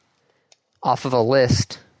something off of a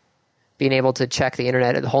list, being able to check the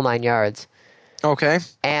internet, the whole 9 yards. Okay.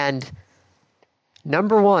 And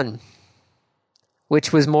number one,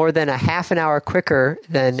 which was more than a half an hour quicker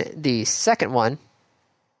than the second one.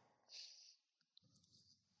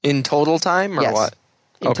 In total time, or yes. what?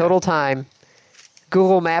 In total time,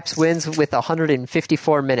 Google Maps wins with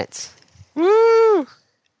 154 minutes. Woo!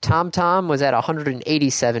 TomTom was at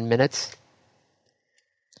 187 minutes.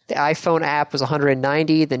 The iPhone app was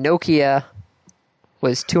 190. The Nokia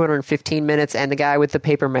was 215 minutes. And the guy with the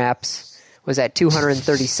paper maps was at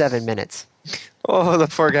 237 minutes. Oh, the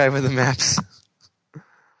poor guy with the maps.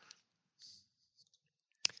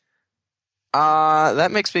 That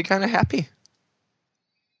makes me kind of happy.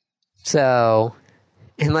 So,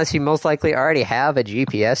 unless you most likely already have a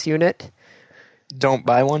GPS unit, don't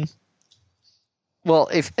buy one. Well,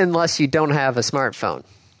 unless you don't have a smartphone.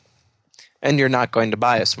 And you're not going to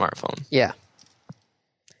buy a smartphone. Yeah.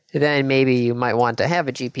 Then maybe you might want to have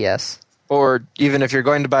a GPS. Or even if you're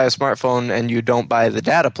going to buy a smartphone and you don't buy the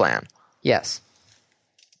data plan. Yes.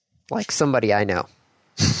 Like somebody I know.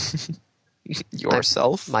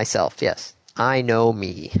 Yourself? Myself, yes. I know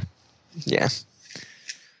me. Yeah.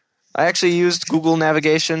 I actually used Google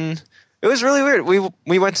Navigation. It was really weird.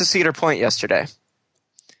 We went to Cedar Point yesterday.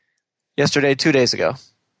 2 days ago.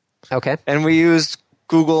 Okay. And we used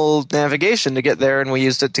Google Navigation to get there, and we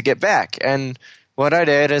used it to get back. And what I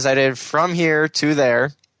did is I did from here to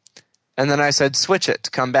there, and then I said switch it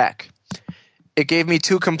to come back. It gave me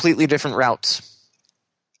 2 completely different routes.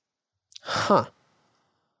 Huh.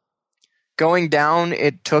 Going down,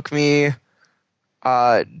 it took me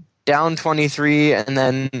down 23 and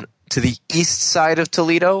then to the east side of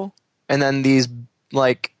Toledo, and then these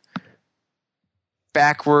like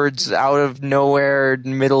backwards out of nowhere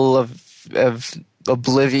middle of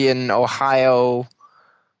oblivion Ohio,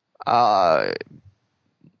 like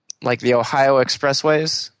the Ohio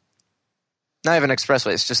expressways. Not even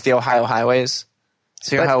expressways, just the Ohio highways.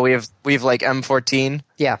 So you know how we've like M14?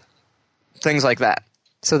 Yeah. Things like that.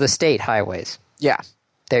 So the state highways. Yeah.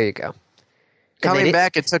 There you go. Coming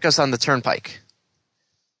back, it took us on the turnpike.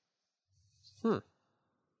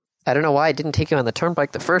 I don't know why it didn't take you on the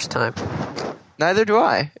turnpike the first time. Neither do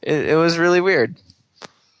I. It was really weird.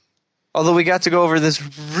 Although we got to go over this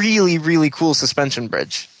really, really cool suspension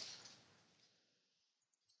bridge.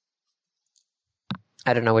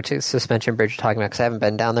 I don't know which suspension bridge you're talking about because I haven't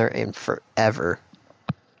been down there in forever.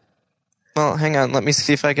 Well, hang on. Let me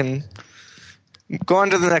see if I can go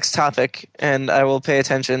on to the next topic, and I will pay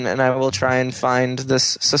attention, and I will try and find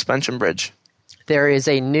this suspension bridge. There is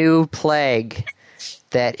a new plague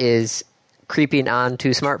that is creeping onto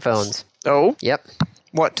smartphones. Oh? Yep.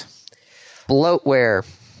 What? Bloatware.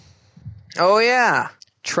 Oh, yeah.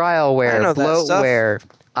 Trialware. I know that bloatware.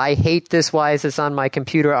 I hate this. Why is this on my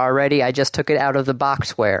computer already? I just took it out of the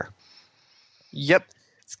boxware. Yep.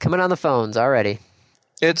 It's coming on the phones already.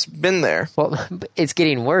 It's been there. Well, it's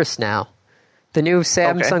getting worse now. The new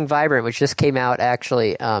Samsung Vibrant, which just came out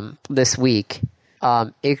actually this week,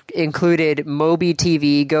 it included Mobi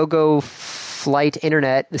TV, GoGo Flight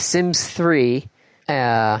Internet, The Sims 3.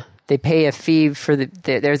 They pay a fee for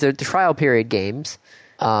there's the trial period games.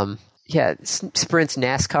 Sprint's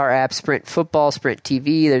NASCAR app, Sprint Football, Sprint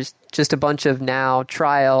TV. There's just a bunch of now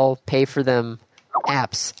trial, pay for them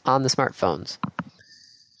apps on the smartphones.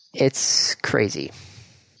 It's crazy.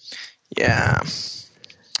 Yeah.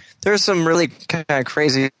 There's some really kind of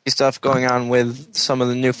crazy stuff going on with some of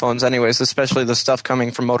the new phones anyways, especially the stuff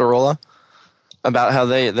coming from Motorola about how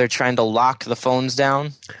they're trying to lock the phones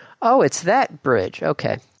down. Oh, it's that bridge.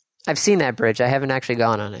 Okay. I've seen that bridge. I haven't actually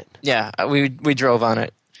gone on it. Yeah, we drove on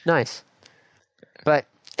it. Nice. But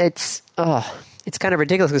it's kind of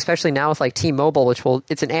ridiculous, especially now with like T-Mobile,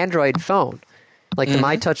 it's an Android phone. Like the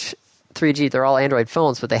MyTouch 3G, they're all Android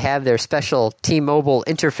phones, but they have their special T-Mobile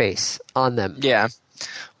interface on them. Yeah.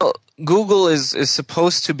 Well, Google is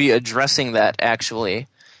supposed to be addressing that, actually,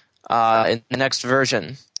 in the next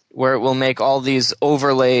version, where it will make all these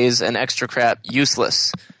overlays and extra crap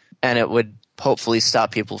useless, and it would hopefully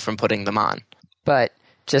stop people from putting them on. But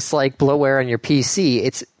just like bloatware on your PC,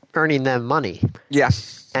 it's earning them money. Yeah.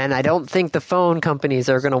 And I don't think the phone companies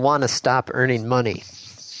are going to want to stop earning money.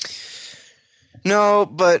 No,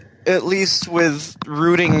 but at least with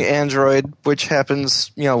rooting Android, which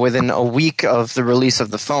happens, within a week of the release of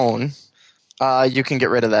the phone, you can get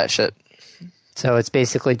rid of that shit. So it's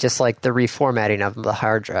basically just like the reformatting of the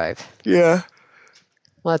hard drive. Yeah.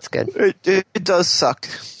 Well, that's good. It does suck,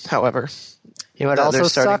 however. You know what that also they're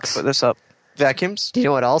starting sucks? to put this up. Vacuums? Do you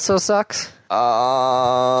know what also sucks?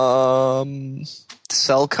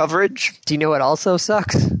 Cell coverage? Do you know what also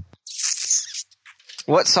sucks?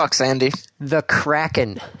 What sucks, Andy? The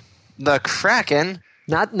Kraken. The Kraken?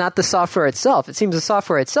 Not the software itself. It seems the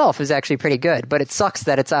software itself is actually pretty good, but it sucks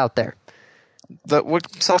that it's out there.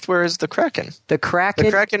 What software is the Kraken? The Kraken.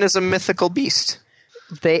 The Kraken is a mythical beast.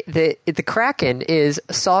 The Kraken is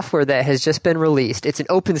software that has just been released. It's an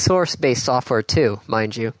open source based software too,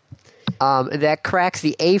 mind you. That cracks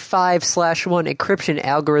the A5/1 encryption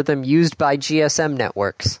algorithm used by GSM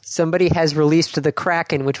networks. Somebody has released the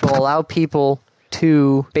Kraken, which will allow people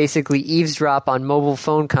to basically eavesdrop on mobile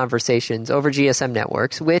phone conversations over GSM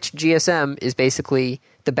networks, which GSM is basically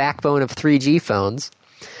the backbone of 3G phones.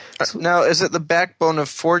 Now, is it the backbone of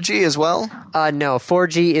 4G as well? No,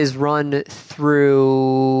 4G is run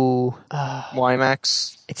through...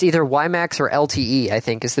 WiMAX? It's either WiMAX or LTE, I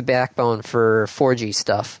think, is the backbone for 4G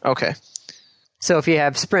stuff. Okay. So if you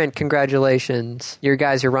have Sprint, congratulations. Your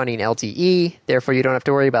guys are running LTE, therefore you don't have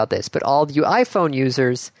to worry about this. But all you iPhone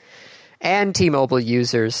users and T-Mobile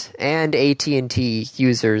users and AT&T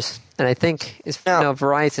users, and I think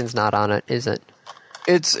Verizon's not on it, is it?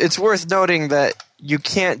 It's worth noting that you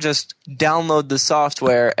can't just download the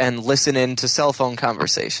software and listen in to cell phone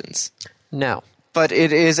conversations. No. But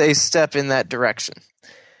it is a step in that direction.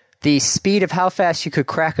 The speed of how fast you could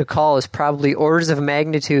crack a call is probably orders of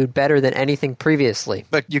magnitude better than anything previously.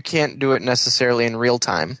 But you can't do it necessarily in real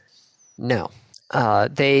time. No.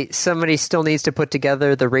 Somebody still needs to put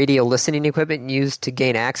together the radio listening equipment used to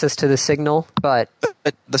gain access to the signal, but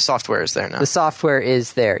the software is there now. The software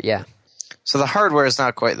is there, yeah. So the hardware is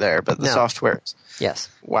not quite there, but the software is. Yes.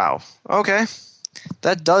 Wow. Okay.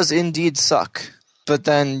 That does indeed suck. But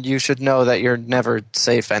then you should know that you're never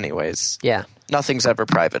safe anyways. Yeah. Nothing's ever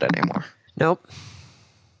private anymore. Nope.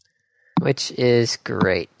 Which is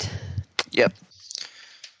great. Yep.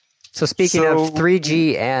 So speaking of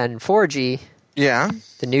 3G and 4G, yeah,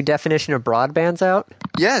 the new definition of broadband's out?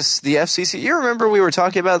 Yes, the FCC. You remember we were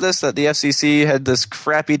talking about this, that the FCC had this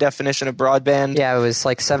crappy definition of broadband? Yeah, it was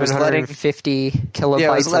like 750 kilobytes it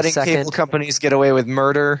was letting a second. Cable companies get away with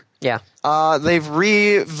murder. Yeah. They've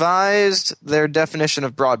revised their definition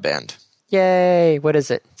of broadband. Yay! What is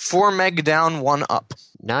it? 4 meg down, 1 up.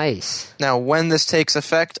 Nice. Now, when this takes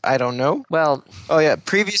effect, I don't know. Well... Oh, yeah.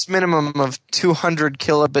 Previous minimum of 200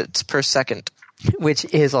 kilobits per second. Which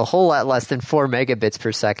is a whole lot less than 4 megabits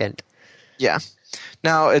per second. Yeah.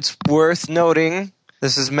 Now, it's worth noting,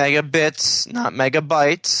 this is megabits, not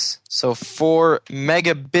megabytes. So 4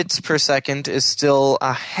 megabits per second is still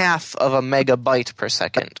a half of a megabyte per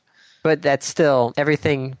second. But that's still,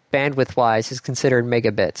 everything bandwidth-wise is considered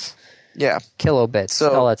megabits. Yeah. Kilobits,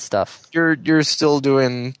 so all that stuff. You're still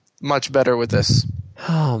doing much better with this.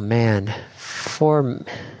 Oh, man.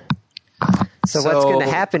 So what's going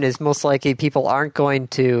to happen is most likely people aren't going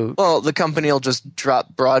to... Well, the company will just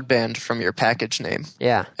drop broadband from your package name.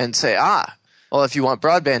 Yeah. And say, well, if you want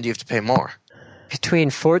broadband, you have to pay more. Between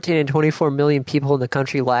 14 and 24 million people in the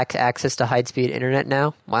country lack access to high-speed internet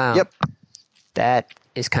now? Wow. Yep. That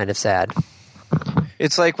is kind of sad.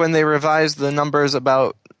 It's like when they revised the numbers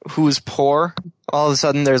about who's poor. All of a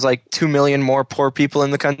sudden, there's like 2 million more poor people in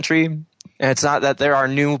the country. And it's not that there are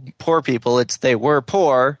new poor people. It's they were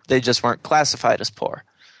poor. They just weren't classified as poor.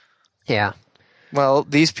 Yeah. Well,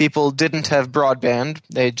 these people didn't have broadband.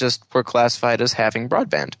 They just were classified as having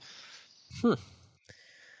broadband.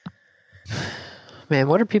 Man,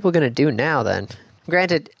 what are people going to do now then?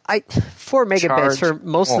 Granted, 4 megabits for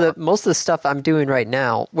most of the stuff I'm doing right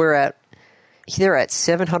now. We're at either at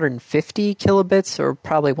 750 kilobits or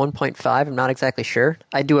probably 1.5. I'm not exactly sure.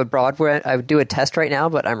 I would do a test right now,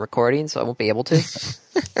 but I'm recording, so I won't be able to.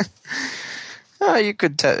 You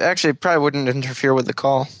could actually probably wouldn't interfere with the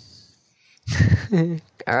call. All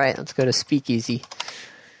right, let's go to Speakeasy.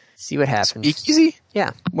 See what happens. Speakeasy?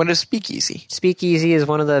 Yeah. What is Speakeasy? Speakeasy is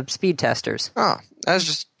one of the speed testers. Oh, I was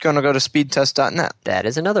just going to go to speedtest.net. That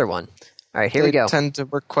is another one. All right, here we go. They tend to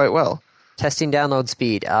work quite well. Testing download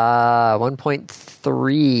speed.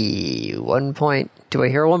 1.3. Do I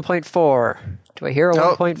hear a 1.4? Do I hear a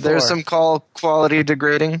 1.4? There's some call quality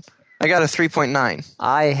degrading. I got a 3.9.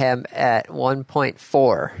 I am at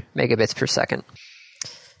 1.4 megabits per second.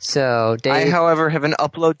 So, Dave... I, however, have an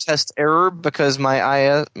upload test error because my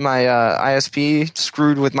ISP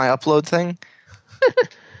screwed with my upload thing.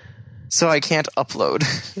 So I can't upload.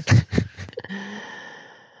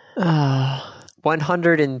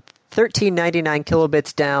 113.99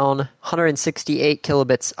 kilobits down, 168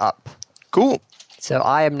 kilobits up. Cool. So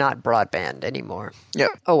I am not broadband anymore. Yeah.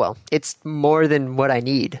 Oh, well, it's more than what I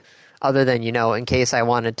need, other than, in case I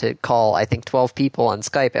wanted to call, I think, 12 people on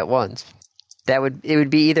Skype at once. It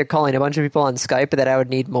would be either calling a bunch of people on Skype that I would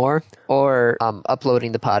need more, or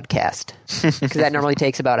uploading the podcast. Because that normally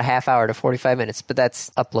takes about a half hour to 45 minutes, but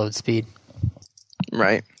that's upload speed.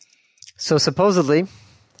 Right. So supposedly,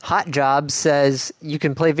 Hot Jobs says you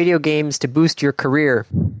can play video games to boost your career.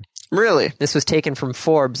 Really? This was taken from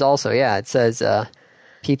Forbes also, yeah. It says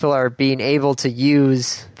people are being able to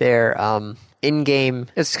use their in-game...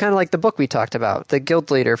 It's kind of like the book we talked about, the guild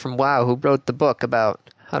leader from WoW who wrote the book about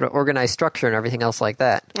how to organize structure and everything else like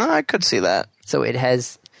that. I could see that. So it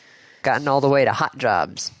has gotten all the way to Hot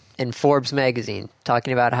Jobs in Forbes magazine,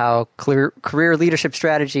 talking about how career leadership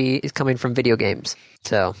strategy is coming from video games.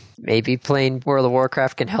 So maybe playing World of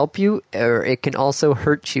Warcraft can help you, or it can also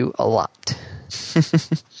hurt you a lot.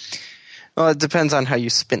 Well, it depends on how you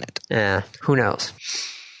spin it. Yeah, who knows?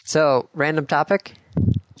 So, random topic?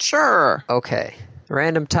 Sure. Okay.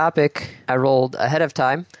 Random topic I rolled ahead of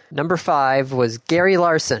time. Number 5 was Gary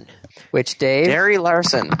Larson, which, Dave... Gary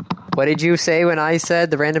Larson. What did you say when I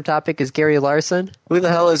said the random topic is Gary Larson? Who the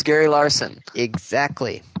hell is Gary Larson?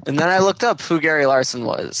 Exactly. And then I looked up who Gary Larson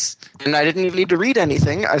was. And I didn't even need to read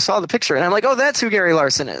anything. I saw the picture, and I'm like, oh, that's who Gary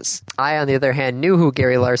Larson is. I, on the other hand, knew who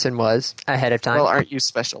Gary Larson was ahead of time. Well, aren't you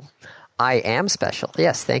special? I am special.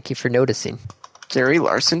 Yes, thank you for noticing. Gary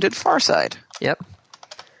Larson did Farside. Yep.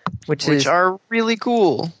 Which are really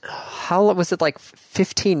cool. How was it, like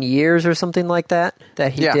 15 years or something like that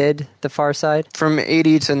he did the Far Side? From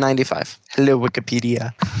 80 to 95. Hello,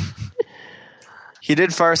 Wikipedia. He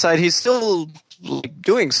did Far Side. He's still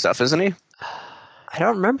doing stuff, isn't he? I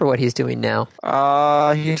don't remember what he's doing now.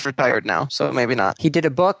 He's retired now, so maybe not. He did a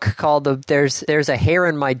book called There's a Hair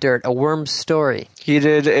in My Dirt, A Worm's Story. He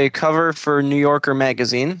did a cover for New Yorker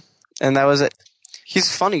magazine, and that was it. He's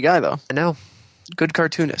a funny guy, though. I know. Good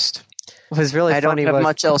cartoonist. What was really funny I don't have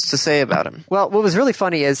much else to say about him. Well, what was really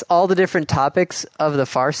funny is all the different topics of the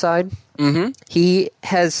Far Side. Mm-hmm. He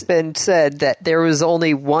has been said that there was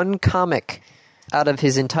only one comic out of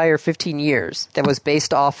his entire 15 years that was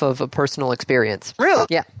based off of a personal experience. Really?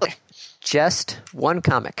 Yeah. Just one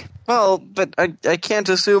comic. Well, but I can't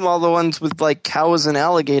assume all the ones with, like, cows and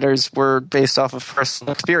alligators were based off of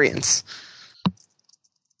personal experience.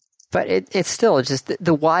 But it's still just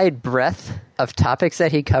the wide breadth of topics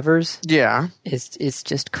that he covers. Yeah. Is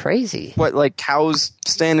just crazy. What, like cows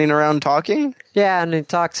standing around talking? Yeah, and it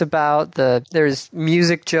talks about there's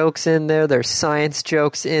music jokes in there, there's science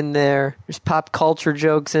jokes in there, there's pop culture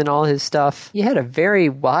jokes in all his stuff. He had a very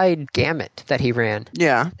wide gamut that he ran.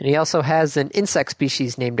 Yeah. And he also has an insect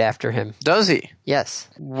species named after him. Does he? Yes.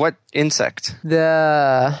 What insect?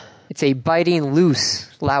 It's a biting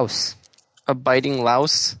louse. A biting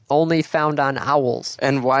louse? Only found on owls.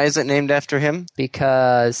 And why is it named after him?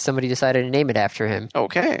 Because somebody decided to name it after him.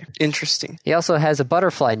 Okay, interesting. He also has a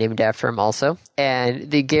butterfly named after him also. And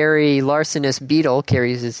the Gary Larsonus beetle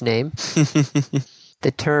carries his name.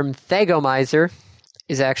 The term Thagomizer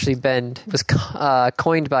was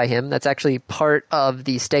coined by him. That's actually part of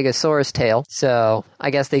the Stegosaurus tail. So I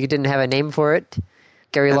guess they didn't have a name for it.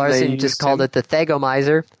 Gary Larson just called it the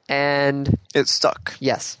Thagomizer, and... It stuck.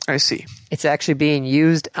 Yes. I see. It's actually being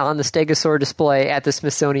used on the Stegosaur display at the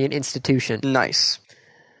Smithsonian Institution. Nice.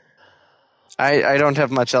 I don't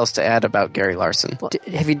have much else to add about Gary Larson. Well,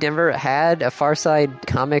 have you never had a Far Side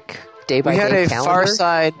comic day-by-day calendar? We had a Far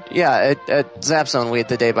Side... Yeah, at Zapzone we had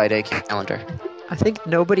the day-by-day calendar. I think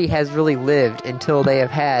nobody has really lived until they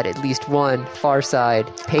have had at least one Far Side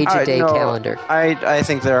page-a-day calendar. I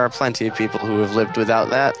think there are plenty of people who have lived without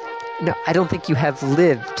that. No, I don't think you have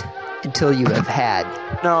lived until you have had.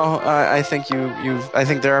 No, I think I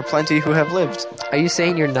think there are plenty who have lived. Are you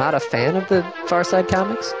saying you're not a fan of the Far Side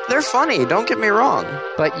comics? They're funny, don't get me wrong.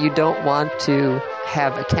 But you don't want to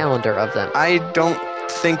have a calendar of them. I don't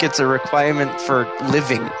think it's a requirement for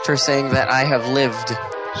living, for saying that I have lived.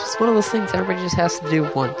 It's just one of those things everybody just has to do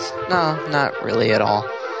once. No, not really at all.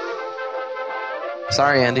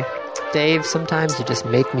 Sorry, Andy. Dave, sometimes you just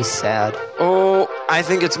make me sad. Oh, I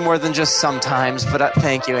think it's more than just sometimes, but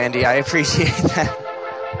thank you, Andy. I appreciate that.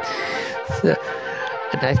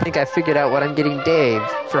 And I think I figured out what I'm getting Dave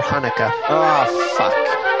for Hanukkah. Oh, fuck.